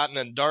a shot in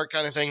the dark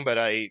kind of thing, but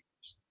I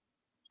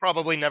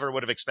probably never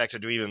would have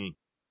expected to even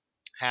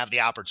have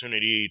the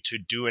opportunity to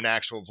do an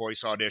actual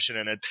voice audition.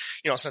 And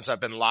since I've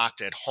been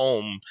locked at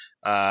home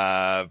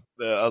a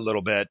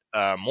little bit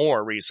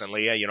more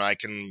recently, I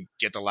can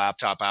get the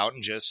laptop out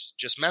and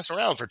just mess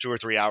around for 2 or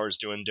 3 hours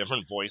doing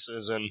different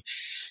voices and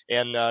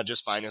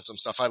just finding some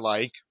stuff I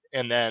like.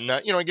 And then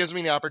it gives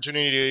me the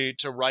opportunity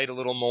to write a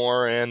little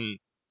more and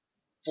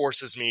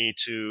forces me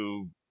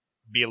to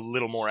be a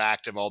little more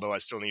active, although I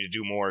still need to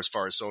do more as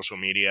far as social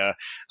media.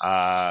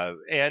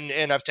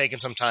 And I've taken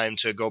some time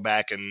to go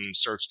back and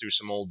search through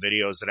some old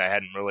videos that I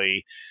hadn't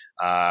really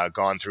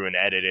gone through and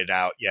edited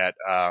out yet.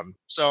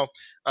 So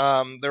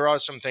there are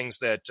some things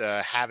that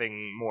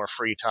having more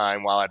free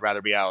time while I'd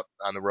rather be out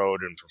on the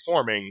road and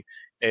performing,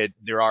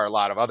 there are a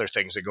lot of other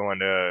things that go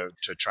into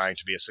trying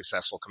to be a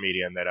successful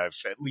comedian that I've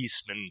at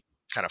least been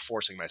kind of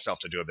forcing myself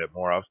to do a bit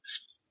more of.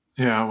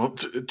 Yeah, well,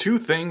 two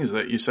things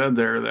that you said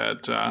there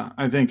that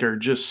I think are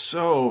just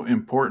so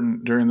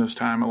important during this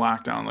time of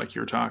lockdown, like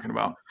you were talking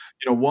about.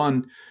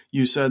 One,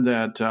 you said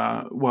that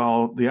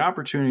while the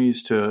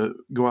opportunities to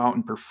go out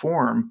and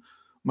perform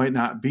might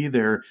not be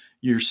there,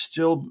 you're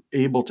still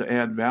able to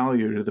add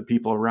value to the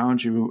people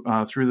around you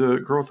through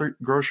the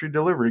grocery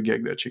delivery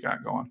gig that you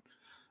got going.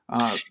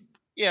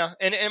 Yeah,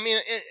 and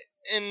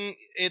and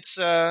it's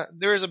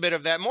there is a bit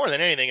of that more than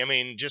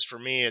anything. Just for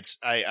me, it's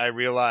I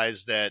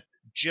realize that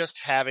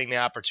just having the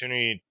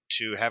opportunity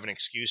to have an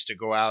excuse to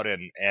go out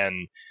and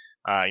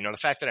the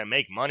fact that I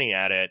make money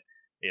at it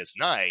is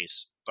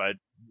nice, but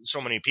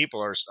so many people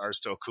are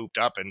still cooped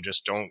up and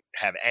just don't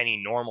have any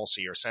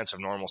normalcy or sense of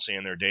normalcy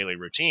in their daily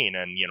routine.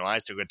 And, I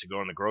still get to go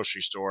in the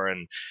grocery store,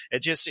 and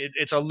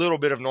it's a little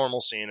bit of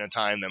normalcy in a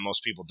time that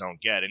most people don't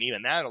get. And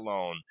even that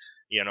alone,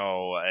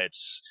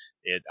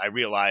 I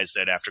realize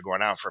that after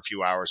going out for a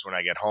few hours, when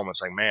I get home,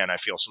 it's like, man, I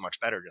feel so much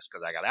better just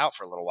because I got out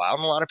for a little while.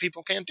 And a lot of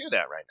people can't do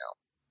that right now.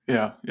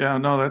 Yeah,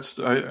 no,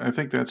 I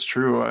think that's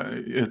true.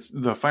 It's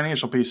the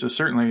financial piece is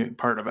certainly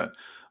part of it,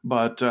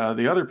 but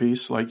the other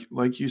piece,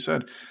 like you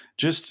said,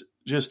 just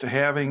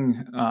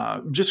having,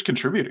 just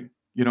contributing,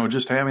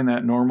 just having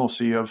that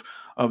normalcy of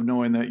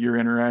knowing that you're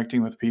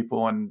interacting with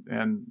people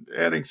and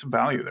adding some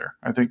value there.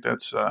 I think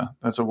that's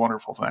a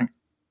wonderful thing.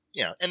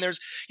 Yeah, and there's,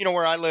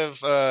 where I live,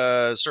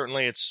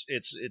 certainly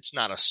it's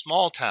not a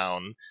small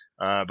town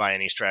by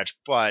any stretch,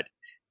 but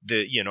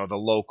the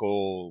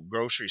local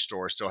grocery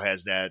store still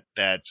has that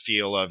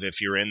feel of, if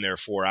you're in there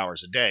 4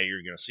 hours a day,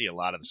 you're going to see a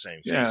lot of the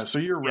same faces. Yeah, so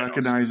you're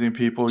recognizing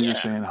people, you're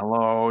saying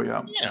hello.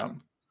 Yeah.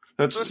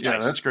 That's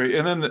nice. That's great.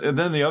 And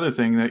then the other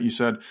thing that you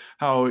said,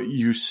 how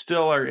you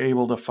still are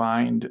able to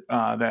find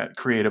that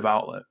creative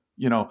outlet.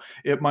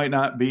 It might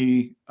not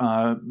be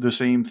the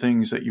same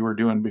things that you were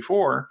doing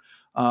before,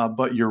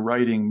 but you're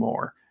writing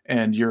more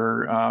and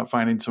you're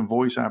finding some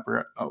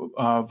voiceover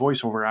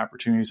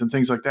opportunities and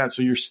things like that.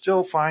 So you're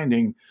still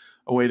finding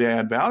a way to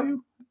add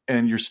value,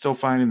 and you're still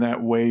finding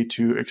that way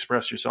to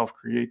express yourself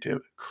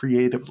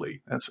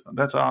creatively.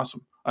 That's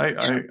awesome.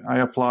 I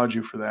applaud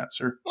you for that,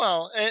 sir.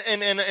 Well,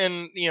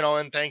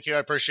 and thank you. I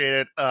appreciate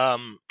it.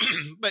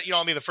 But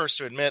I'll be the first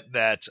to admit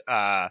that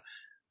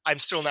I'm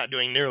still not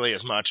doing nearly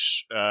as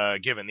much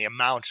given the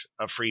amount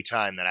of free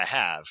time that I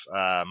have.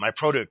 My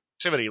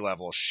productivity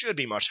level should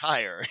be much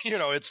higher.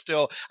 It's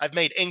still, I've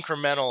made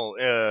incremental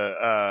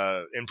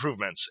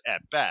improvements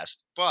at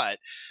best, but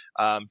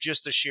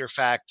just the sheer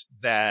fact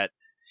that,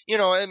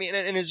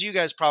 and as you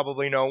guys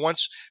probably know,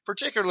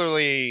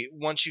 particularly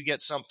once you get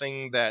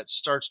something that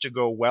starts to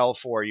go well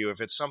for you, if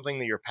it's something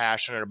that you're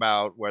passionate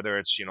about, whether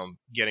it's,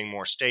 getting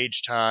more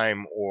stage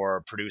time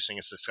or producing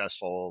a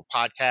successful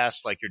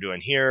podcast like you're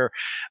doing here,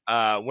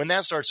 when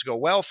that starts to go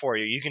well for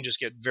you, you can just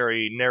get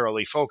very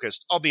narrowly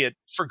focused, albeit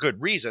for good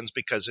reasons,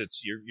 because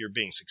you're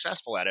being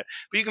successful at it.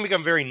 But you can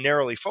become very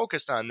narrowly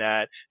focused on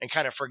that and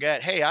kind of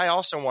forget, hey, I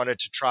also wanted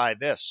to try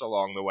this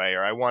along the way,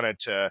 or I wanted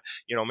to,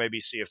 maybe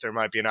see if there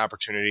might be an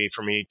opportunity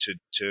for me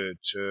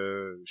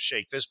to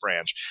shake this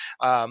branch.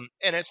 And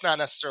it's not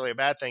necessarily a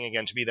bad thing,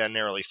 again, to be that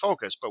narrowly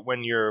focused, but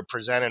when you're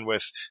presented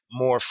with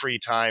more free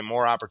time,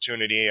 more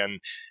opportunity,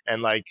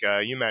 and like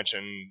you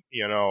mentioned,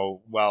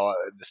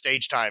 the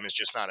stage time is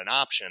just not an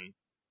option.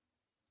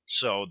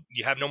 So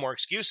you have no more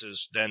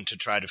excuses than to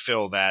try to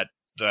fill that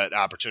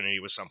opportunity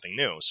with something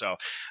new. So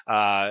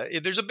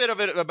there's a bit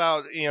of it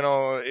about,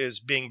 is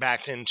being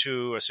backed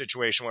into a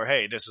situation where,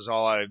 hey, this is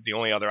the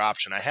only other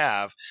option I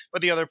have.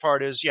 But the other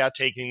part is,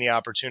 taking the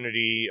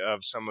opportunity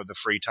of some of the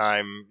free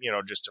time,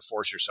 just to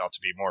force yourself to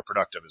be more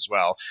productive as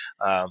well.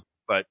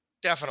 But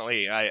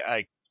definitely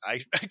I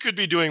could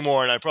be doing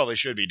more, and I probably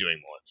should be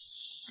doing more.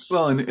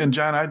 Well, and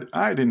John,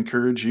 I'd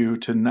encourage you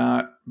to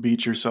not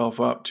beat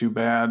yourself up too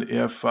bad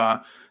if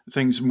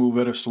things move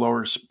at a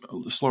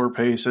slower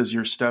pace as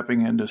you're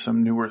stepping into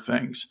some newer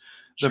things.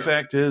 Sure. The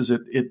fact is,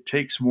 it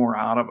takes more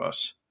out of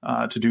us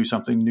to do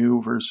something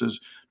new versus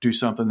do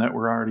something that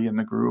we're already in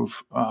the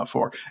groove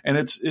for, and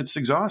it's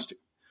exhausting.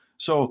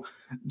 So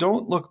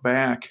don't look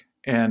back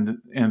and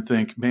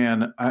think,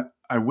 man,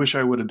 I wish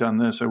I would have done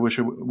this. I wish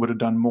I would have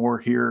done more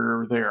here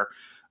or there.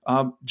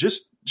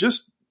 Just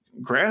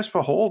grasp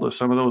a hold of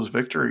some of those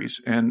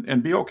victories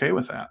and be okay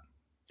with that.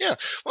 Yeah.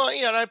 Well,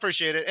 and I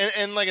appreciate it.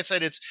 And like I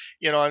said,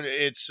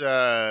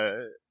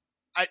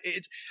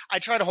 I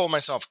try to hold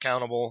myself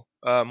accountable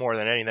more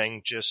than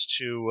anything, just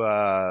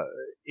to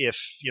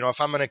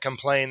if I'm going to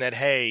complain that,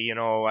 hey,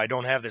 I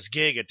don't have this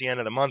gig at the end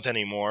of the month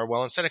anymore,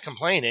 well, instead of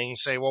complaining,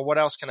 say, well, what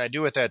else can I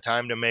do at that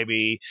time to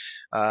maybe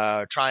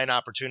try an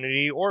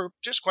opportunity, or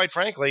just quite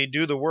frankly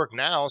do the work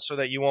now so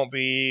that you won't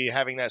be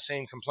having that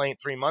same complaint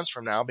 3 months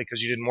from now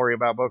because you didn't worry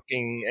about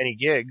booking any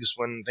gigs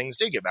when things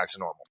did get back to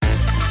normal.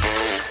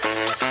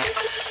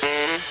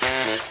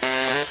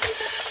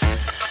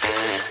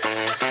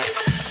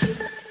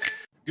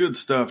 Good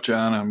stuff,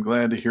 John. I'm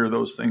glad to hear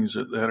those things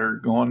that are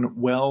going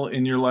well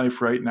in your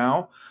life right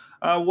now.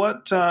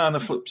 What on the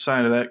flip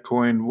side of that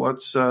coin?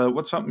 What's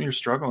something you're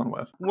struggling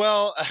with?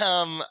 Well,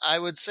 I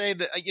would say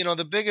that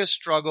the biggest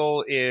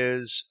struggle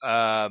is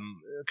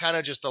kind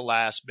of just the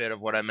last bit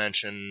of what I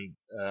mentioned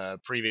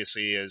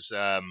previously is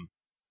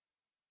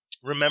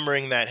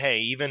remembering that, hey,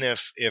 even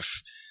if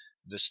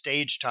the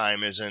stage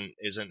time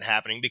isn't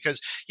happening,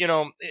 because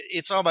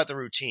it's all about the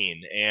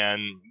routine,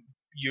 and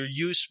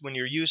when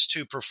you're used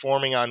to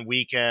performing on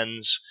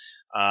weekends,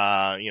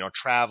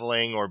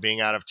 traveling or being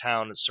out of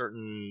town at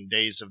certain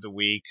days of the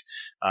week,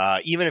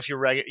 even if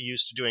you're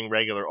used to doing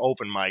regular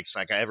open mics,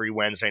 like every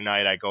Wednesday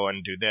night I go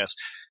and do this,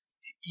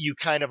 you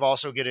kind of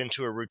also get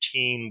into a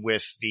routine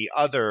with the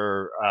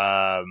other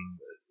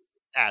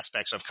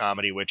aspects of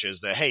comedy, which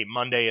is hey,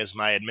 Monday is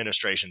my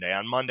administration day.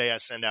 On Monday, I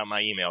send out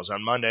my emails.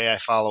 On Monday, I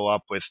follow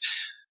up with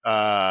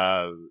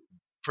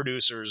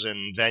producers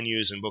and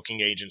venues and booking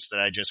agents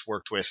that I just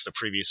worked with the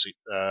previous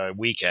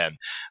weekend.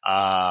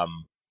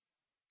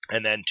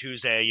 And then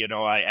Tuesday,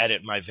 I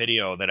edit my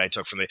video that I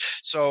took from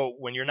so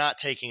when you're not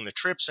taking the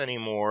trips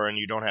anymore and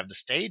you don't have the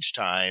stage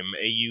time,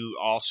 you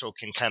also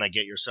can kind of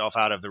get yourself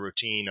out of the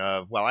routine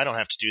of, well, I don't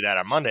have to do that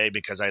on Monday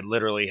because I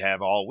literally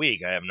have all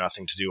week. I have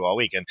nothing to do all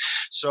weekend.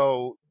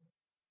 So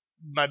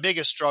my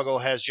biggest struggle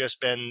has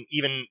just been,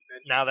 even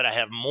now that I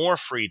have more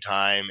free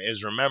time,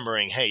 is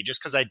remembering, hey,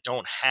 just because I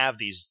don't have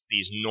these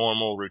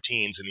normal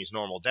routines and these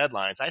normal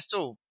deadlines, I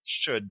still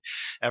should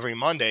every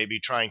Monday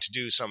be trying to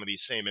do some of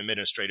these same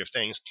administrative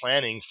things,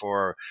 planning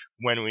for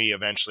when we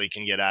eventually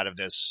can get out of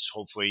this,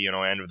 hopefully,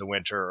 end of the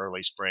winter,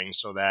 early spring,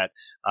 so that,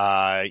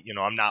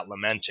 I'm not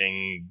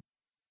lamenting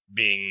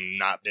being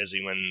not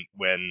busy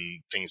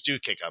when things do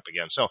kick up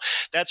again. So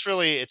that's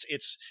really,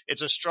 it's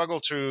a struggle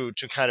to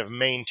kind of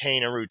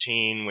maintain a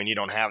routine when you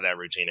don't have that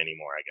routine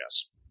anymore, I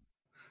guess.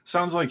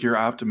 Sounds like you're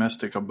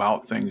optimistic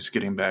about things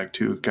getting back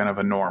to kind of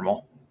a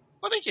normal.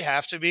 I think you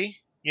have to be.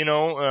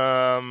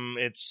 I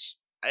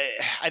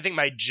think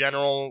my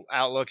general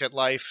outlook at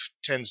life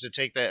tends to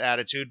take that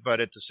attitude,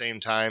 but at the same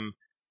time,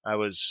 I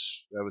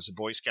was a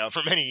Boy Scout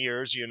for many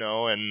years,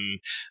 and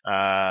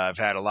I've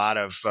had a lot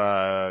of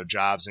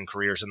jobs and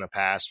careers in the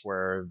past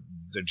where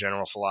the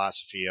general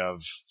philosophy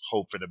of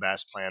hope for the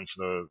best, plan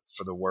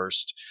for the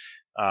worst,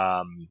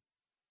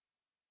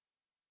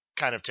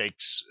 kind of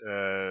takes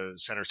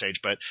center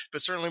stage. But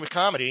certainly with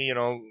comedy,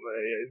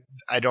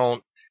 I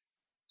don't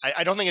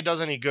think it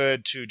does any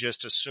good to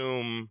just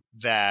assume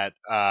that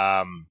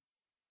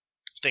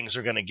things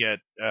are going to get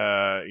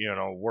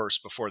worse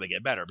before they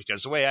get better.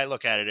 Because the way I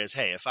look at it is,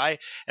 hey, if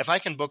I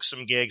can book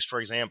some gigs,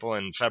 for example,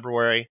 in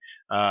February,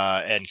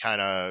 and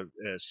kind of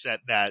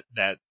set that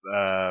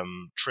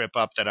trip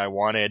up that I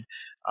wanted,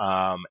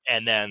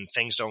 and then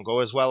things don't go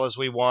as well as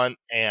we want,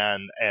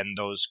 and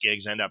those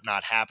gigs end up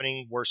not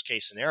happening. Worst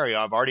case scenario,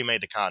 I've already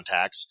made the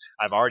contacts.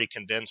 I've already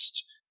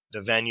convinced the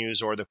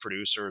venues or the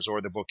producers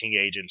or the booking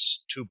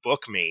agents to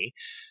book me.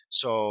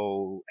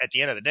 So at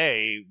the end of the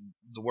day,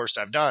 the worst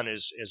I've done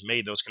is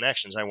made those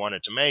connections I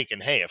wanted to make.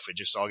 And hey, if it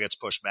just all gets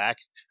pushed back,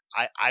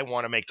 I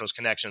want to make those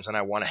connections and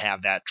I want to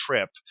have that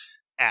trip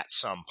at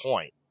some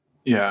point.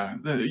 Yeah,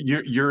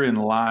 you're in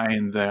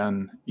line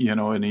then,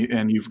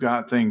 and you've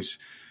got things,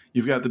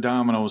 you've got the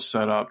dominoes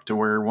set up to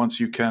where once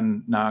you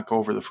can knock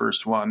over the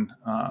first one,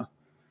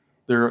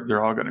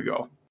 they're all going to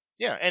go.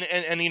 Yeah.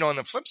 And on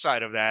the flip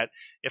side of that,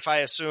 if I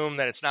assume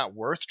that it's not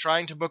worth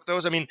trying to book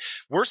those, I mean,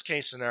 worst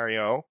case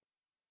scenario,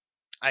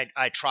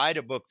 I try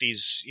to book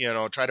these,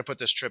 try to put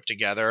this trip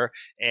together,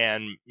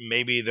 and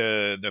maybe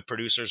the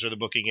producers or the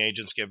booking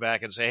agents get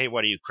back and say, hey,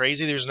 what, are you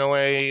crazy? There's no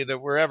way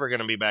that we're ever going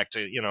to be back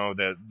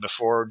to,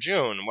 before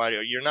June. Why,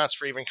 you're nuts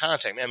for even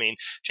contacting me. I mean,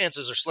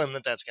 chances are slim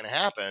that that's going to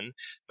happen,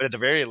 but at the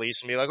very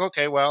least, and be like,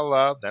 okay,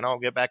 well, then I'll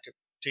get back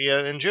to you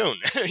in June,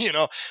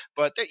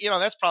 but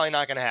that's probably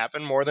not going to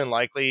happen. More than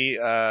likely,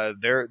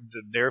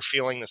 they're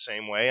feeling the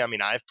same way. I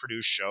mean, I've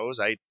produced shows.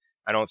 I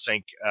don't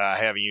think I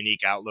have a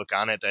unique outlook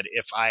on it that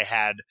if I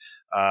had,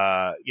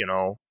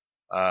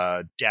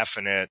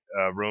 definite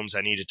rooms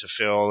I needed to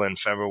fill in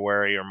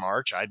February or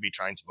March, I'd be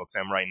trying to book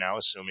them right now,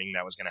 assuming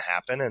that was going to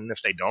happen. And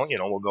if they don't,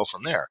 we'll go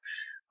from there.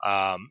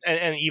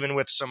 And even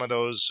with some of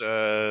those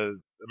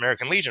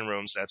American Legion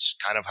rooms, that's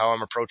kind of how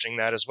I'm approaching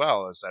that as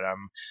well, is that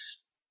I'm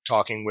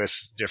talking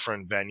with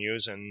different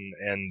venues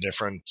and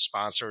different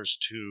sponsors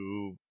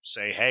to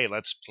say, hey,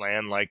 let's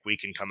plan like we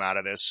can come out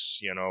of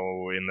this, in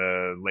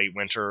the late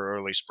winter or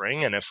early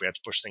spring. And if we have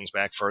to push things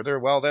back further,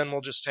 well, then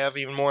we'll just have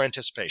even more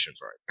anticipation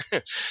for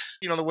it.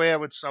 The way I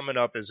would sum it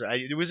up is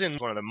it was in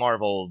one of the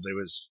Marvel, it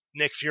was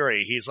Nick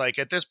Fury. He's like,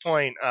 at this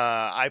point,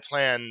 I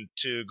plan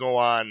to go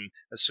on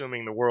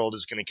assuming the world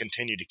is going to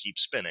continue to keep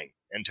spinning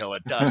until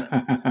it doesn't.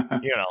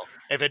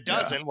 If it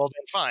doesn't, well,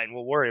 then fine,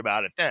 we'll worry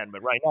about it then.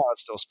 But right now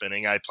it's still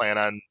spinning. I plan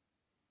on,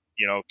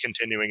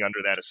 continuing under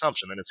that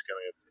assumption that it's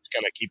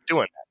going to keep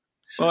doing that.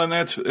 Well, and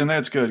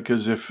that's good,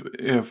 because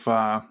if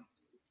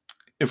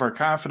our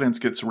confidence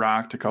gets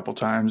rocked a couple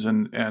times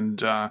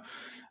and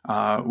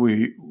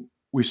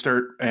we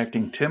start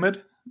acting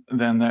timid,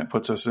 then that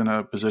puts us in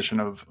a position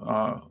of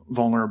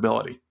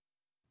vulnerability.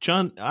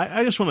 John,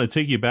 I just want to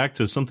take you back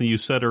to something you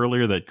said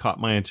earlier that caught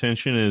my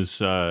attention. Is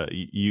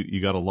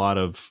you got a lot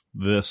of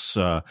this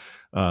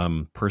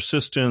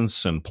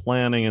persistence and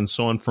planning and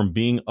so on from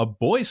being a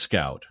Boy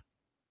Scout.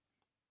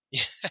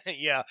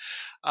 Yeah.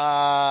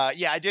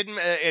 I didn't,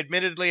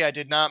 admittedly, I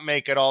did not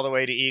make it all the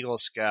way to Eagle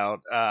Scout.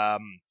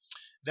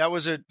 That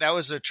was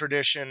a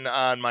tradition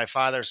on my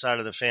father's side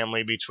of the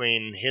family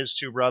between his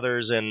two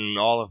brothers and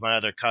all of my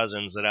other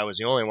cousins, that I was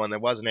the only one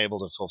that wasn't able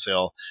to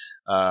fulfill,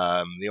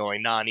 the only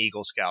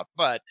non-Eagle Scout.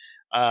 But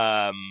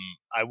I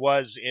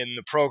was in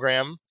the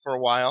program for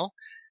a while,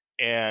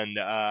 and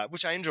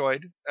which I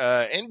enjoyed.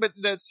 But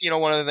that's,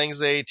 one of the things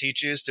they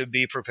teach you is to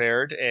be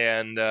prepared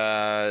and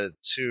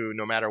to,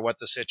 no matter what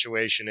the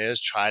situation is,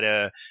 try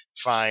to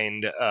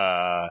find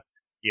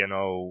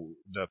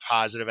the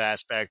positive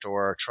aspect,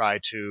 or try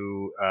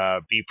to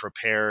be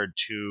prepared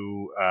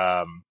to,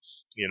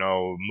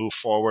 move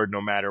forward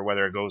no matter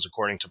whether it goes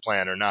according to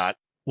plan or not.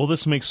 Well,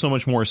 this makes so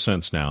much more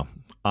sense now.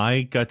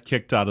 I got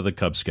kicked out of the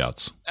Cub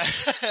Scouts.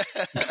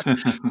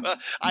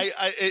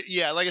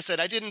 Well, like I said,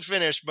 I didn't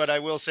finish, but I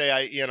will say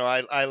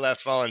I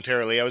left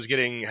voluntarily. I was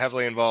getting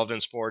heavily involved in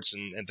sports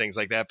and things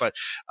like that. But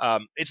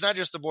it's not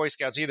just the Boy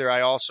Scouts either. I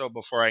also,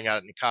 before I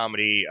got into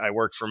comedy, I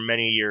worked for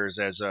many years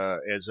as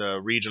a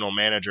regional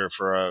manager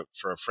for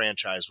a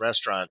franchise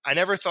restaurant. I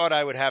never thought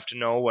I would have to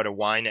know what a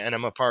wine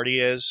enema party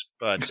is,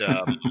 but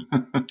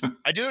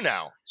I do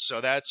now.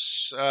 So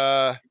that's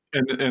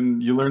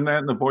And you learned that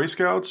in the Boy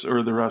Scouts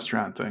or the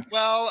restaurant thing?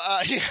 well,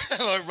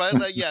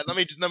 yeah.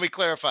 Let me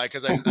clarify,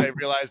 because I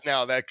realize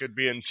now that could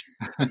be in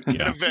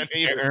event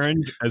either.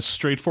 Aaron, as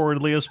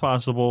straightforwardly as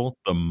possible,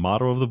 the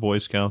motto of the Boy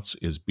Scouts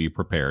is "Be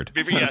prepared."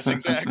 Yes,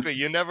 exactly.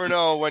 You never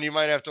know when you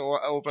might have to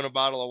open a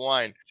bottle of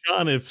wine.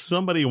 John, if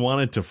somebody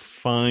wanted to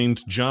find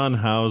John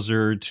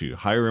Hauser, to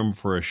hire him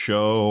for a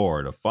show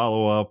or to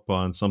follow up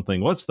on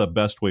something, what's the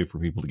best way for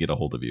people to get a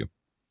hold of you?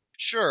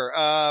 Sure.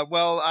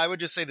 Well, I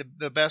would just say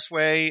the best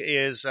way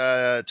is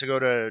to go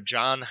to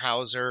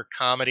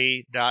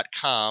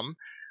johnhausercomedy.com.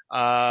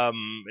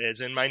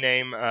 Is in my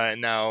name.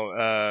 Now,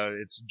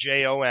 it's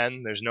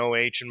Jon. There's no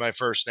H in my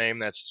first name.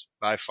 That's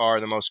by far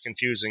the most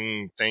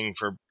confusing thing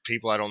for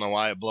people. I don't know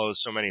why it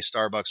blows so many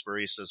Starbucks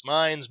baristas'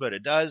 minds, but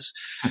it does.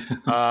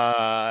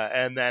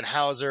 And then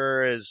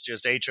Hauser is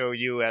just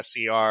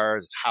Houscr.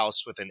 It's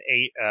house with an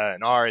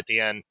R at the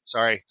end.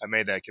 Sorry, I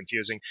made that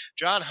confusing.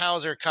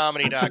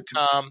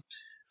 johnhausercomedy.com.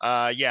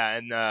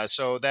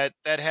 So that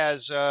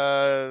has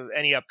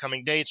any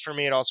upcoming dates for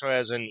me. It also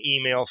has an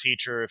email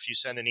feature. If you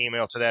send an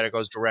email to that, it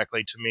goes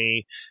directly to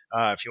me.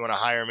 If you want to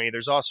hire me,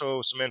 there's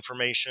also some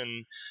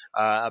information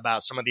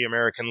about some of the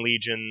American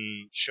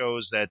Legion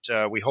shows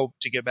that we hope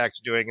to get back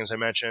to doing, as I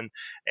mentioned.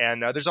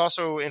 And there's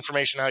also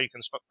information how you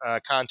can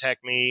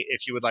contact me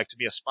if you would like to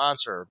be a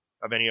sponsor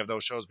of any of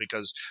those shows,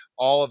 because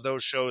all of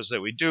those shows that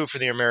we do for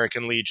the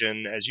American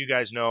Legion, as you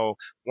guys know,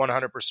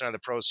 100% of the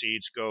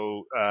proceeds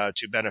go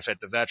to benefit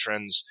the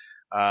veterans,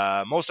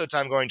 most of the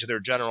time going to their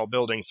general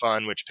building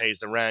fund, which pays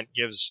the rent,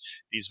 gives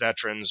these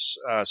veterans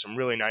some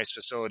really nice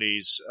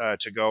facilities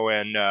to go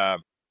in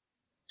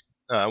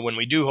when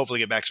we do hopefully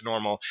get back to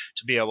normal,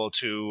 to be able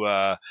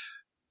to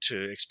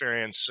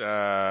experience,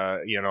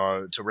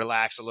 to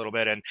relax a little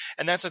bit. And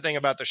that's the thing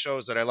about the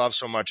shows that I love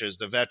so much, is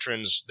the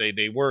veterans,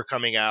 they were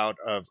coming out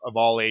of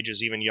all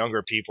ages, even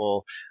younger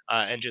people,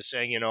 and just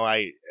saying,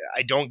 I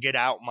don't get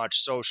out much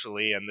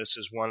socially, and this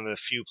is one of the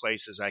few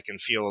places I can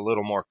feel a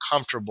little more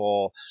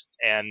comfortable,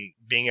 and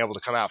being able to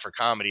come out for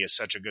comedy is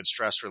such a good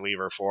stress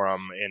reliever for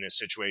them in a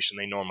situation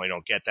they normally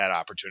don't get that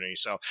opportunity.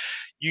 So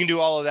you can do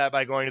all of that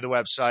by going to the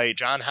website.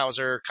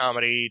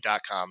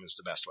 johnhausercomedy.com is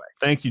the best way.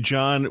 Thank you,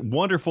 John.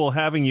 Wonderful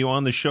having you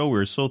on the show.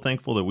 We're so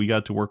thankful that we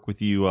got to work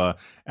with you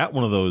at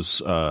one of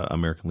those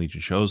American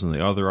Legion shows, and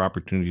the other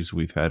opportunities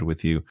we've had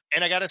with you.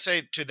 And I got to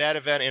say, to that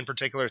event in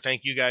particular,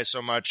 thank you guys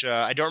so much.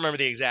 I don't remember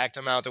the exact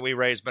amount that we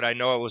raised, but I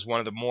know it was one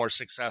of the more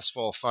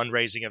successful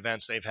fundraising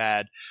events they've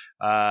had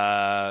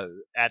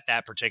at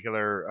that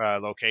particular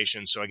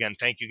location. So again,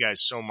 thank you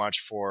guys so much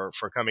for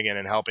coming in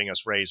and helping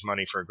us raise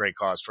money for a great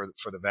cause for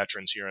the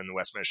veterans here in the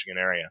West Michigan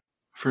area.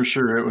 For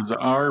sure. It was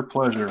our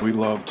pleasure. We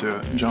love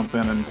to jump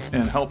in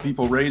and help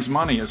people raise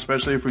money,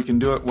 especially if we can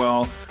do it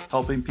while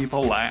helping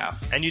people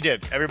laugh. And you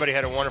did. Everybody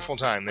had a wonderful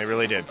time. They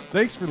really did.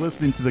 Thanks for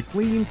listening to the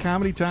Clean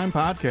Comedy Time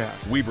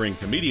podcast. We bring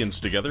comedians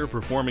together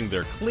performing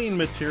their clean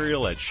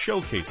material at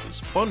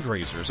showcases,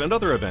 fundraisers, and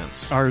other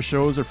events. Our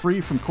shows are free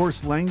from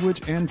coarse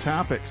language and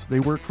topics. They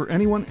work for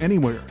anyone,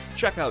 anywhere.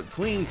 Check out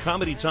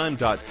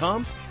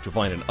cleancomedytime.com to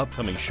find an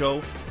upcoming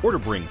show or to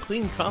bring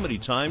Clean Comedy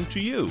Time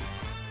to you.